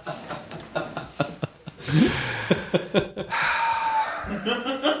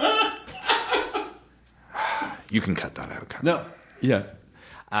 You can cut that out, can't No. Yeah.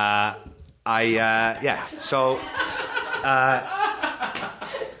 So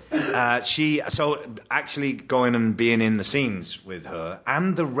actually going and being in the scenes with her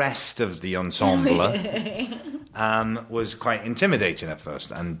and the rest of the ensemble was quite intimidating at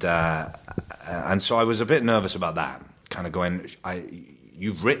first, and so I was a bit nervous about that. Kind of going,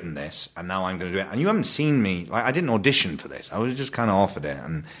 you've written this, and now I'm going to do it, and you haven't seen me. Like, I didn't audition for this. I was just kind of offered it,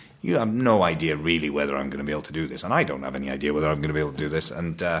 and you have no idea really whether I'm going to be able to do this, and I don't have any idea whether I'm going to be able to do this,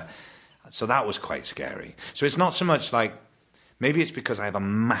 and so that was quite scary. So it's not so much like, maybe it's because I have a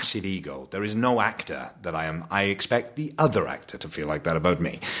massive ego. There is no actor that I am. I expect the other actor to feel like that about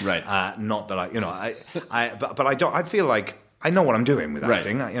me. Right. Not that but I don't. I feel like I know what I'm doing with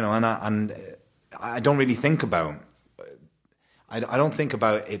acting. Right. And I don't really think about. I don't think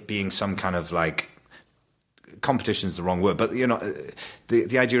about it being some kind of like. Competition is the wrong word, but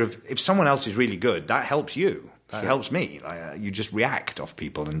the idea of if someone else is really good, that helps you. That helps me. You just react off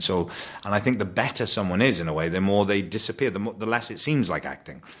people, and I think the better someone is in a way, the more they disappear, the less it seems like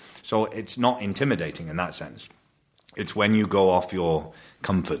acting. So it's not intimidating in that sense. It's when you go off your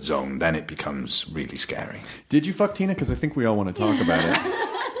comfort zone, then it becomes really scary. Did you fuck Tina? Because I think we all want to talk about it.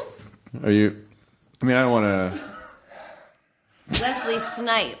 Are you? I mean, I don't want to. Wesley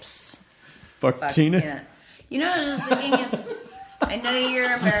Snipes. Fuck Tina? You know what I was just thinking is, I know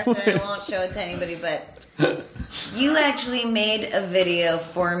you're embarrassed and I won't show it to anybody, but you actually made a video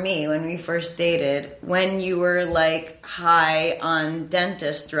for me when we first dated, when you were like high on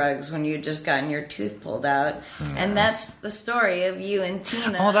dentist drugs, when you had just gotten your tooth pulled out. Yes. And that's the story of you and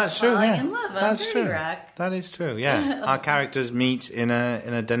Tina falling in love on 30 Rock. That is true, yeah. Our characters meet in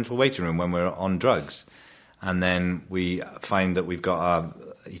a dental waiting room when we're on drugs. And then we find that we've got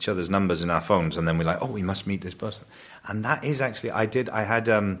each other's numbers in our phones, and then we're like, oh, we must meet this person. And that is actually, I had,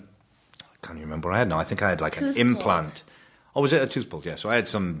 I can't even remember what I had now. I think I had like an implant. Oh, was it a tooth pull? Yeah, so I had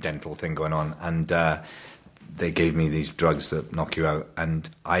some dental thing going on, and they gave me these drugs that knock you out. And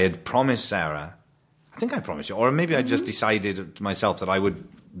I had promised Sarah, I think I promised you, or maybe I just decided to myself that I would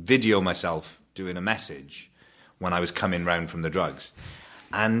video myself doing a message when I was coming round from the drugs.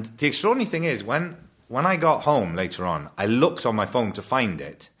 And the extraordinary thing is, when I got home later on, I looked on my phone to find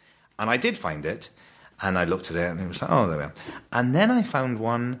it, and I did find it, and I looked at it, and it was like, oh, there we are. And then I found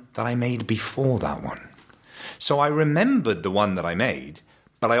one that I made before that one. So I remembered the one that I made,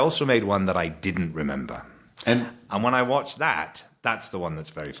 but I also made one that I didn't remember. And when I watched that, that's the one that's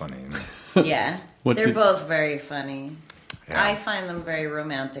very funny. Yeah, they're both very funny. Yeah. I find them very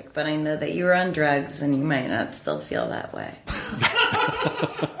romantic, but I know that you were on drugs, and you might not still feel that way.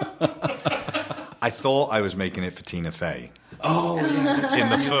 I thought I was making it for Tina Fey. Oh, yeah. In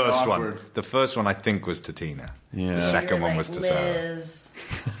the first one. The first one, I think, was to Tina. Yeah. The second one was to Liz.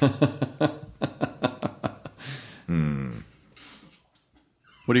 Sarah.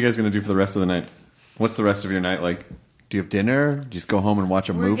 What are you guys going to do for the rest of the night? What's the rest of your night like? Do you have dinner? Do you just go home and watch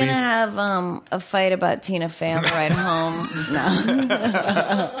a movie? We're going to have a fight about Tina Fey on the ride home.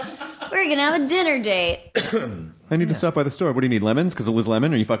 No. We're going to have a dinner date. I need to stop by the store. What do you need, lemons? Because of Liz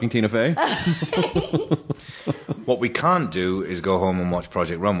Lemon? Are you fucking Tina Fey? What we can't do is go home and watch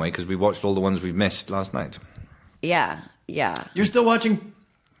Project Runway, because we watched all the ones we've missed last night. Yeah. You're still watching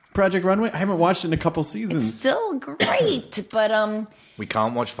Project Runway? I haven't watched it in a couple seasons. It's still great, but... We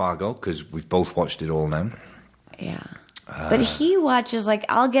can't watch Fargo, because we've both watched it all now. Yeah. But he watches, like,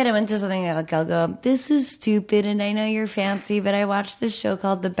 I'll get him into something, like, I'll go, this is stupid, and I know you're fancy, but I watched this show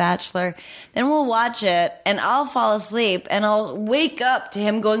called The Bachelor. Then we'll watch it, and I'll fall asleep, and I'll wake up to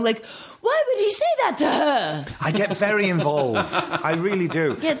him going, like, why would he say that to her? I get very involved. I really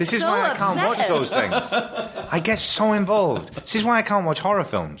do. This is why I can't watch those things. I get so involved. This is why I can't watch horror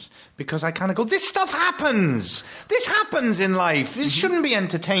films. Because I kind of go, this stuff happens. This happens in life. This shouldn't be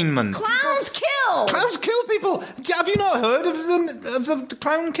entertainment. Clowns kill. real. Clowns kill people. Have you not heard of the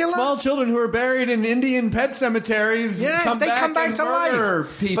clown killer? Small children who are buried in Indian pet cemeteries Yes, come they back come back and to murder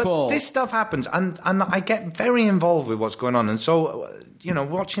life. people. But this stuff happens, and I get very involved with what's going on. And so,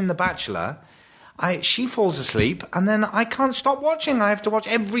 watching The Bachelor, she falls asleep, and then I can't stop watching. I have to watch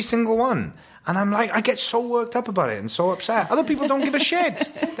every single one. And I'm like, I get so worked up about it and so upset. Other people don't give a shit.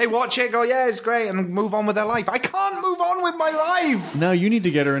 They watch it, go, yeah, it's great, and move on with their life. I can't move on with my life. No, you need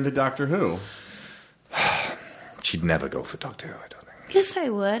to get her into Doctor Who. She'd never go for Doctor Who, I don't think. Yes, I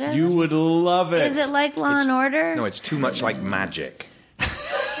would. You would love it. Is it like Law and Order? No, it's too much like magic.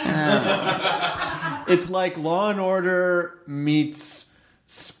 It's like Law and Order meets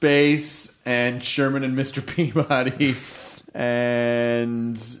space and Sherman and Mr. Peabody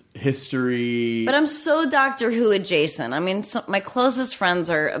and history. But I'm so Doctor Who adjacent. I mean, my closest friends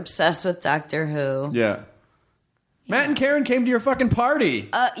are obsessed with Doctor Who. Yeah. Matt and Karen came to your fucking party.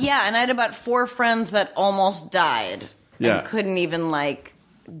 Yeah, and I had about 4 friends that almost died. Yeah. And couldn't even,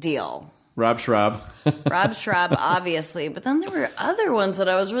 deal. Rob Schraub. Rob Schraub, obviously. But then there were other ones that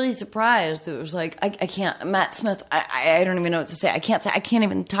I was really surprised. It was like, I can't. Matt Smith, I don't even know what to say. I can't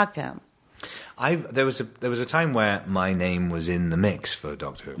even talk to him. There was a time where my name was in the mix for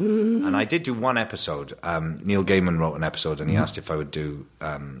Doctor Who, and I did do one episode. Neil Gaiman wrote an episode, and he asked if I would do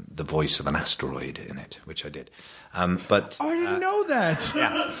the voice of an asteroid in it, which I did. But I didn't know that.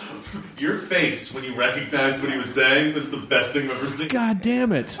 Yeah, Your face when you recognized what he was saying was the best thing I've ever seen. God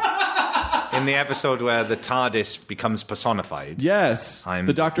damn it. in the episode where the TARDIS becomes personified. Yes, I'm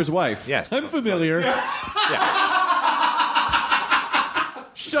the Doctor's wife. Yes, I'm familiar. Yeah.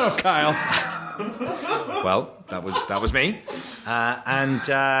 Shut up, Kyle. Well, that was me, that and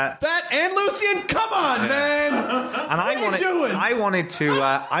Lucian. Come on, man. And I wanted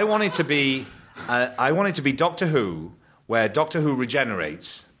to be Doctor Who, where Doctor Who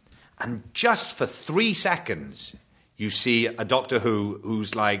regenerates, and just for 3 seconds, you see a Doctor Who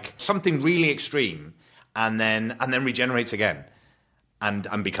who's like something really extreme, and then regenerates again.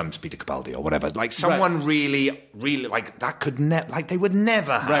 And becomes Peter Capaldi or whatever. Like someone really, really like that could they would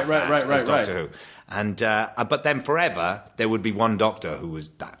never have that as Doctor Who. And but then forever there would be one Doctor who was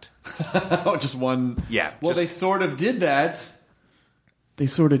that. Oh, just one. Yeah. Well, they sort of did that. They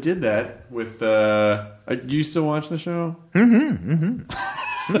sort of did that with. Do you still watch the show? Mm-hmm.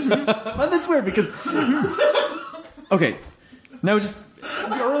 Well, that's weird because. Okay, now just.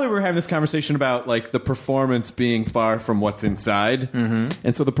 Earlier we were having this conversation about like the performance being far from what's inside,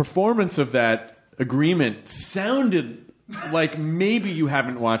 and so the performance of that agreement sounded like maybe you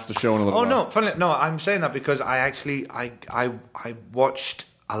haven't watched the show in a little while. No, I'm saying that because I watched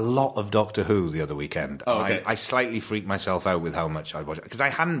a lot of Doctor Who the other weekend. Oh, okay. I slightly freaked myself out with how much I watched it because I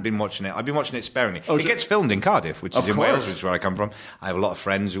hadn't been watching it. I've been watching it sparingly. It gets filmed in Cardiff, which is in Wales, which is where I come from. I have a lot of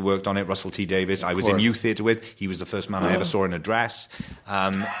friends who worked on it. Russell T Davies, I was in youth theatre with. He was the first man I ever saw in a dress.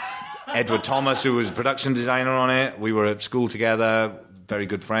 Edward Thomas, who was production designer on it. We were at school together. Very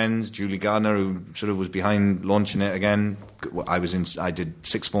good friends. Julie Gardner, who sort of was behind launching it again. I did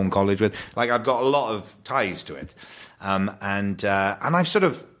sixth form college with. Like I've got a lot of ties to it. And I've sort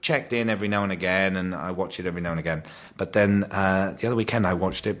of checked in every now and again, and I watch it every now and again. But then the other weekend I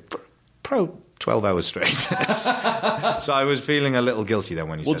watched it for 12 hours straight. So I was feeling a little guilty then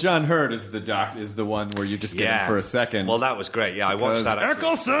when you said John Hurt is the one where you just get him for a second. Well, that was great. Yeah, I watched that.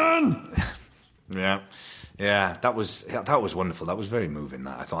 Eccleston! Yeah, that was wonderful. That was very moving,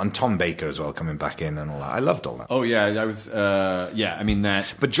 that I thought. And Tom Baker as well coming back in and all that. I loved all that. Oh, yeah, I was, I mean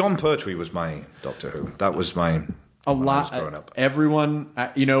that. But John Pertwee was my Doctor Who. That was my... A lot. Everyone,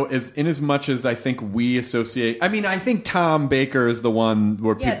 is in as much as I think we associate. I mean, I think Tom Baker is the one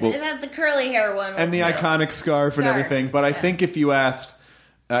where people. Yeah, the curly hair one. And the iconic scarf and everything. But I think if you asked,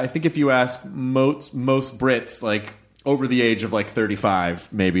 most Brits, like, over the age of, like,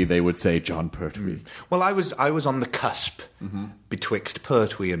 35, maybe they would say John Pertwee. Well, I was on the cusp betwixt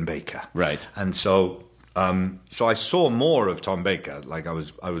Pertwee and Baker. Right. And so I saw more of Tom Baker. Like, I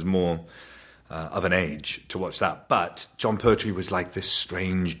was more... of an age to watch that. But John Pertwee was like this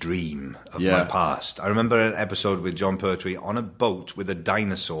strange dream of my past. I remember an episode with John Pertwee on a boat with a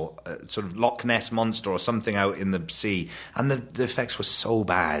dinosaur, sort of Loch Ness monster or something out in the sea, and the effects were so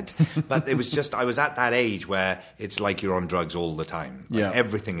bad. But it was just, I was at that age where it's like you're on drugs all the time. Like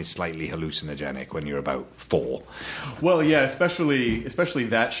everything is slightly hallucinogenic when you're about 4. Well, yeah, especially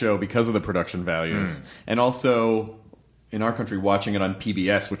that show because of the production values. And also... in our country, watching it on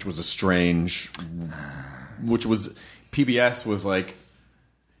PBS, PBS was like,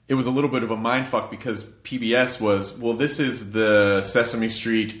 it was a little bit of a mindfuck because PBS was, well, this is the Sesame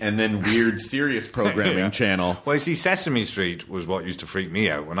Street and then weird serious programming channel. Well, you see, Sesame Street was what used to freak me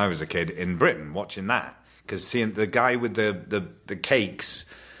out when I was a kid in Britain, watching that. Because seeing the guy with the cakes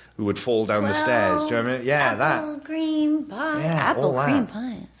who would fall down the stairs. Do you remember? Yeah, apple cream pie. Yeah, apple all cream that.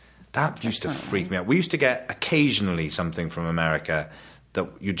 pies. That used to freak me out. We used to get occasionally something from America that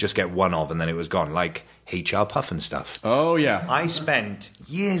you'd just get one of and then it was gone, like H.R. Puff and stuff. Oh, yeah. I spent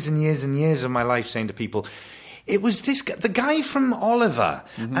years and years and years of my life saying to people, it was this guy, the guy from Oliver,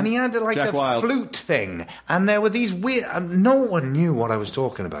 and he had like Jack a Wilde. flute thing, and there were these weird, and no one knew what I was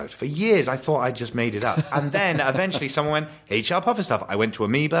talking about. For years, I thought I just made it up. And then eventually someone went, H.R. Puff and stuff. I went to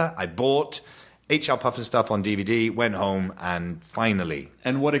Amoeba, I bought H.R. Puff and stuff on DVD, went home, and finally...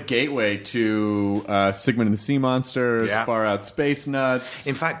 And what a gateway to Sigmund and the Sea Monsters, Yeah. Far Out Space Nuts.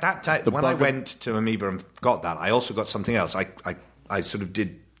 In fact, that time, when I went to Amoeba and got that, I also got something else. I sort of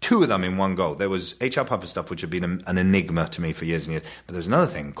did two of them in one go. There was H.R. Puff and stuff, which had been an enigma to me for years and years. But there was another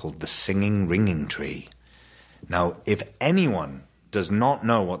thing called the Singing Ringing Tree. Now, if anyone does not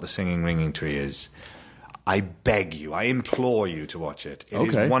know what the Singing Ringing Tree is, I beg you, I implore you to watch it. It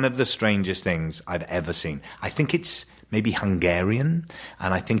Okay. is one of the strangest things I've ever seen. I think it's maybe Hungarian,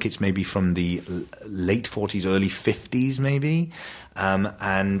 and I think it's maybe from the late 40s, early 50s, maybe.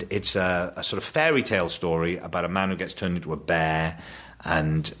 And it's a sort of fairy tale story about a man who gets turned into a bear,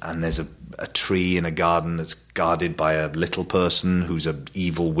 and there's a tree in a garden that's guarded by a little person who's an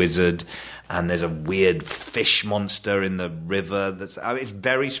evil wizard, and there's a weird fish monster in the river. It's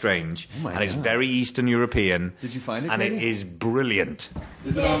very strange, and it's very Eastern European. Did you find it, And Katie? it is brilliant.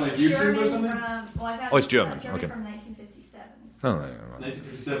 Is it on like YouTube or something? Oh, it's German. German Okay. from 1957. Oh, yeah, right.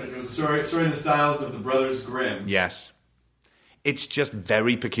 1957. It was a story in the styles of the Brothers Grimm. Yes. It's just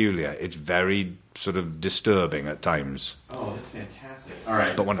very peculiar. It's very sort of disturbing at times. Oh, that's fantastic. All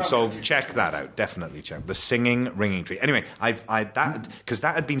right. So check that out. Definitely check the Singing Ringing Tree. Anyway, because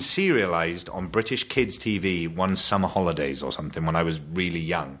that had been serialized on British Kids TV one summer holidays or something when I was really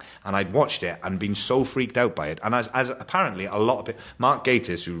young, and I'd watched it and been so freaked out by it. And as apparently a lot of people, Mark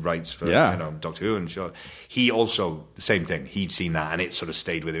Gatiss, who writes for Doctor Who and sure, he also the same thing. He'd seen that and it sort of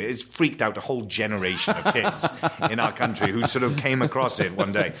stayed with him. It's freaked out a whole generation of kids in our country who sort of came across it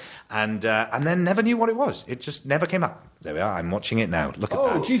one day and then never knew what it was. It just never came up. There we are. I'm watching it now. Look at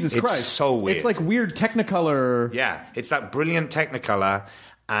that. Oh, Jesus Christ. It's so weird. It's like weird Technicolor. Yeah, it's that brilliant Technicolor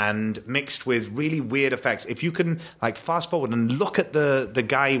and mixed with really weird effects. If you can like fast forward and look at the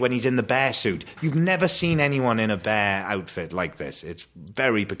guy when he's in the bear suit, you've never seen anyone in a bear outfit like this. It's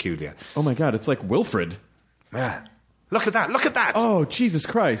very peculiar. Oh my God, it's like Wilfred. Yeah. Look at that. Look at that. Oh, Jesus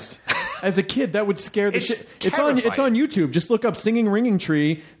Christ. As a kid, that would scare the It's shit. terrifying. It's on YouTube. Just look up Singing Ringing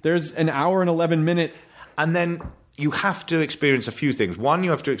Tree. There's an hour and 11 minute. And then you have to experience a few things. One,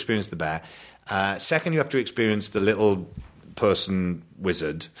 you have to experience the bear. Second, you have to experience the little person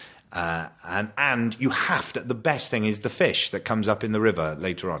wizard. And you have to, the best thing is the fish that comes up in the river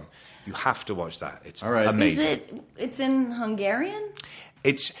later on. You have to watch that. It's all right. Amazing. It's in Hungarian?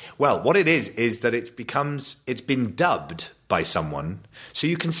 What it is that it's been dubbed by someone, so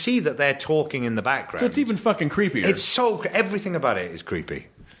you can see that they're talking in the background. So it's even fucking creepier. Everything about it is creepy.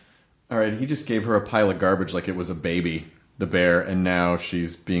 All right, he just gave her a pile of garbage like it was a baby, the bear, and now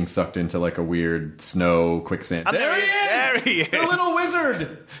she's being sucked into like a weird snow quicksand. And there he is! There he is! The little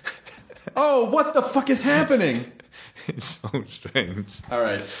wizard! Oh, what the fuck is happening? It's so strange. All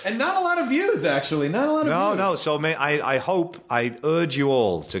right. And not a lot of views, actually. Not a lot of views. No. So I urge you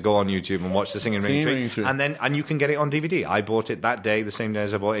all to go on YouTube and watch the Singing Ringing Tree. And you can get it on DVD. I bought it that day, the same day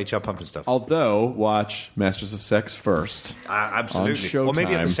as I bought H.R. Puff and stuff. Although, watch Masters of Sex first. Absolutely. On Or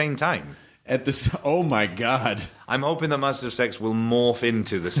maybe at Showtime. the same time. Oh my God. I'm hoping that Masters of Sex will morph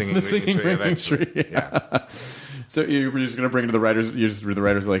into the Singing Ringing Tree eventually. Yeah. So you're just going to bring it to the writers. The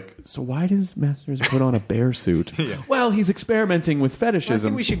writers like, so why does Masters put on a bear suit? Yeah. Well, he's experimenting with Well, I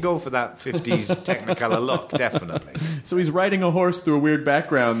fetishism. think we should go for that 50s Technicolor look, definitely. So he's riding a horse through a weird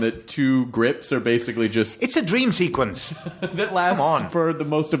background that two grips are basically just It's a dream sequence. that lasts for the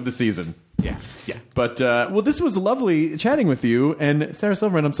most of the season. Yeah. But this was lovely chatting with you and Sarah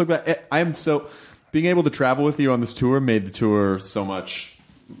Silverman. I'm so glad. Being able to travel with you on this tour made the tour so much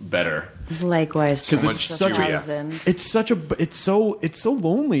better. Likewise, Because it's so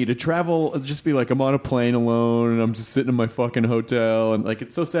lonely to travel. Just be like, I'm on a plane alone and I'm just sitting in my fucking hotel and like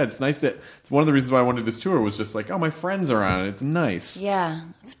it's so sad. It's nice it's one of the reasons why I wanted this tour was just like, oh, my friends are on it. It's nice. Yeah,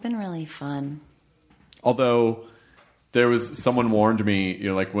 it's been really fun. Although there was someone warned me,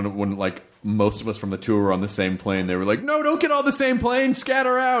 like when like most of us from the tour were on the same plane, they were like, no, don't get on the same plane,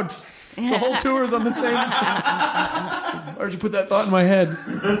 scatter out. The whole tour is on the same. Why'd you put that thought in my head?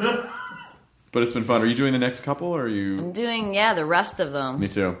 But it's been fun. Are you doing the next couple, or are you? I'm doing, the rest of them. Me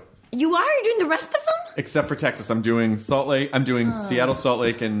too. You are? You're doing the rest of them? Except for Texas. I'm doing Salt Lake. I'm doing Seattle, Salt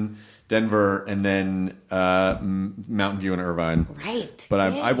Lake, and Denver, and then Mountain View and Irvine. Right. But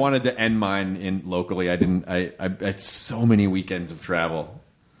I wanted to end mine in locally. I didn't. I had so many weekends of travel.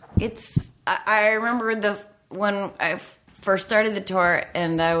 I remember when I first started the tour,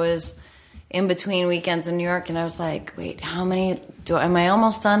 and I was in between weekends in New York, and I was like, wait, how many am I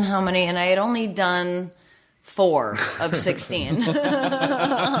almost done? How many? And I had only done 4 of 16.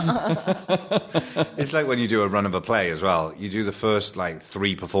 It's like when you do a run of a play as well. You do the first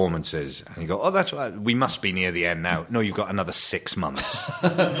 3 performances, and you go, "Oh, that's right. We must be near the end now." No, you've got another 6 months,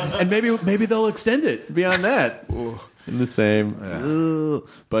 and maybe they'll extend it beyond that. In the same,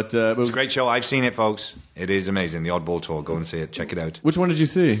 but it was a great show. I've seen it, folks. It is amazing. The Oddball Tour. Go and see it. Check it out. Which one did you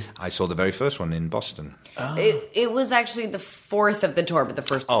see? I saw the very first one in Boston. Oh. It was actually the 4th of the tour, but the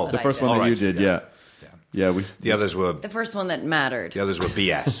first one. The first one that you did, yeah. The others were the first one that mattered. The others were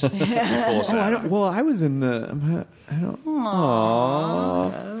BS. I was in the. I don't.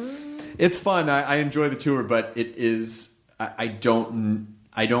 Aww. It's fun. I enjoy the tour, but it is. I don't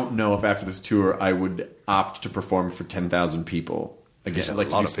know if after this tour I would opt to perform for 10,000 people again, to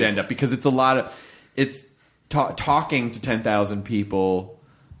do stand up, because it's a lot of. It's talking to 10,000 people.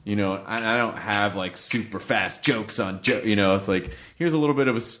 You know, I don't have super fast jokes on You know, it's here's a little bit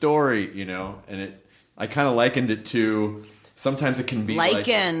of a story. You know, and I kind of likened it to. Sometimes it can be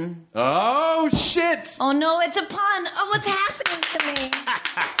oh shit! Oh no, it's a pun! Oh, what's happening to me?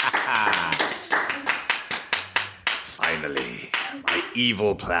 Finally, my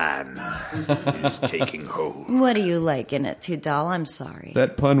evil plan is taking hold. What do you liken it to, doll? I'm sorry.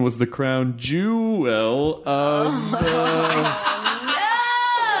 That pun was the crown jewel of. No!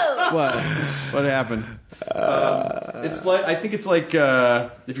 What happened? It's I think it's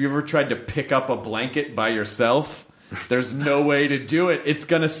if you ever tried to pick up a blanket by yourself. There's no way to do it. It's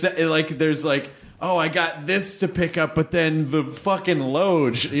gonna there's oh, I got this to pick up, but then the fucking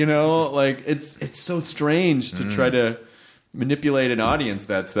load, you know, it's so strange to try to manipulate an audience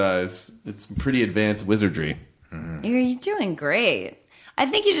that size. It's pretty advanced wizardry. You're doing great. I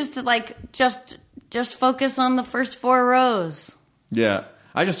think you just focus on the first 4 rows. Yeah,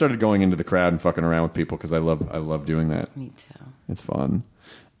 I just started going into the crowd and fucking around with people because I love doing that. Me too. It's fun.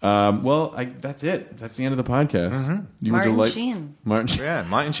 That's it. That's the end of the podcast. Mm-hmm. Martin Sheen. Yeah,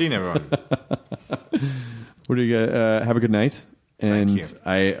 Martin Sheen, everyone. What do you get? Have a good night. And Thank you.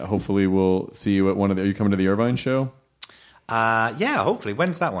 I hopefully will see you at one of the. Are you coming to the Irvine show? Yeah, hopefully.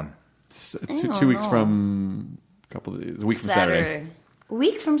 When's that one? It's 2 weeks from a couple of days. A week from Saturday. A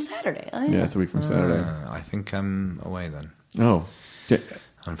week from Saturday. Oh, yeah. Yeah, it's a week from Saturday. I think I'm away then. Oh.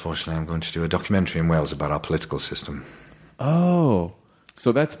 Unfortunately, I'm going to do a documentary in Wales about our political system. Oh.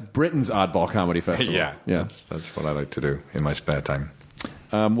 So that's Britain's Oddball Comedy Festival. Yeah. That's what I like to do in my spare time.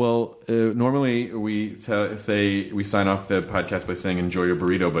 Normally we say we sign off the podcast by saying enjoy your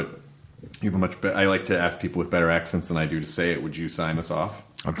burrito, but you have a much better. I like to ask people with better accents than I do to say it. Would you sign us off?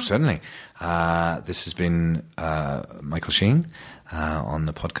 Certainly. This has been Michael Sheen on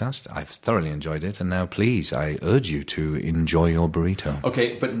the podcast. I've thoroughly enjoyed it, and now please, I urge you to enjoy your burrito.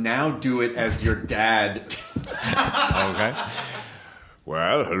 Okay, but now do it as your dad. Okay.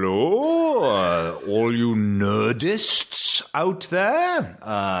 Well, hello, all you nerdists out there.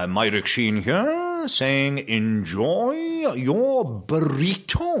 Myrick Sheen here, saying enjoy your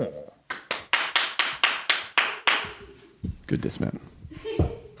burrito. Good dismount.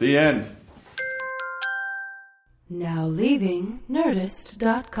 The end. Now leaving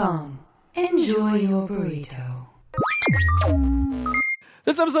Nerdist.com. Enjoy your burrito.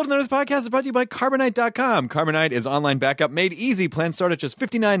 This episode of the Nerdist Podcast is brought to you by Carbonite.com. Carbonite is online backup made easy. Plans start at just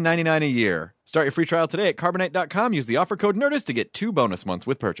 $59.99 a year. Start your free trial today at Carbonite.com. Use the offer code NERDIST to get 2 bonus months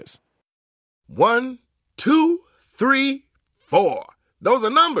with purchase. 1, 2, 3, 4. Those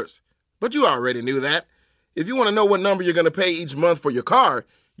are numbers. But you already knew that. If you want to know what number you're going to pay each month for your car,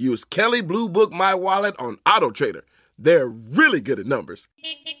 use Kelley Blue Book My Wallet on AutoTrader. They're really good at numbers.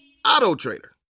 AutoTrader.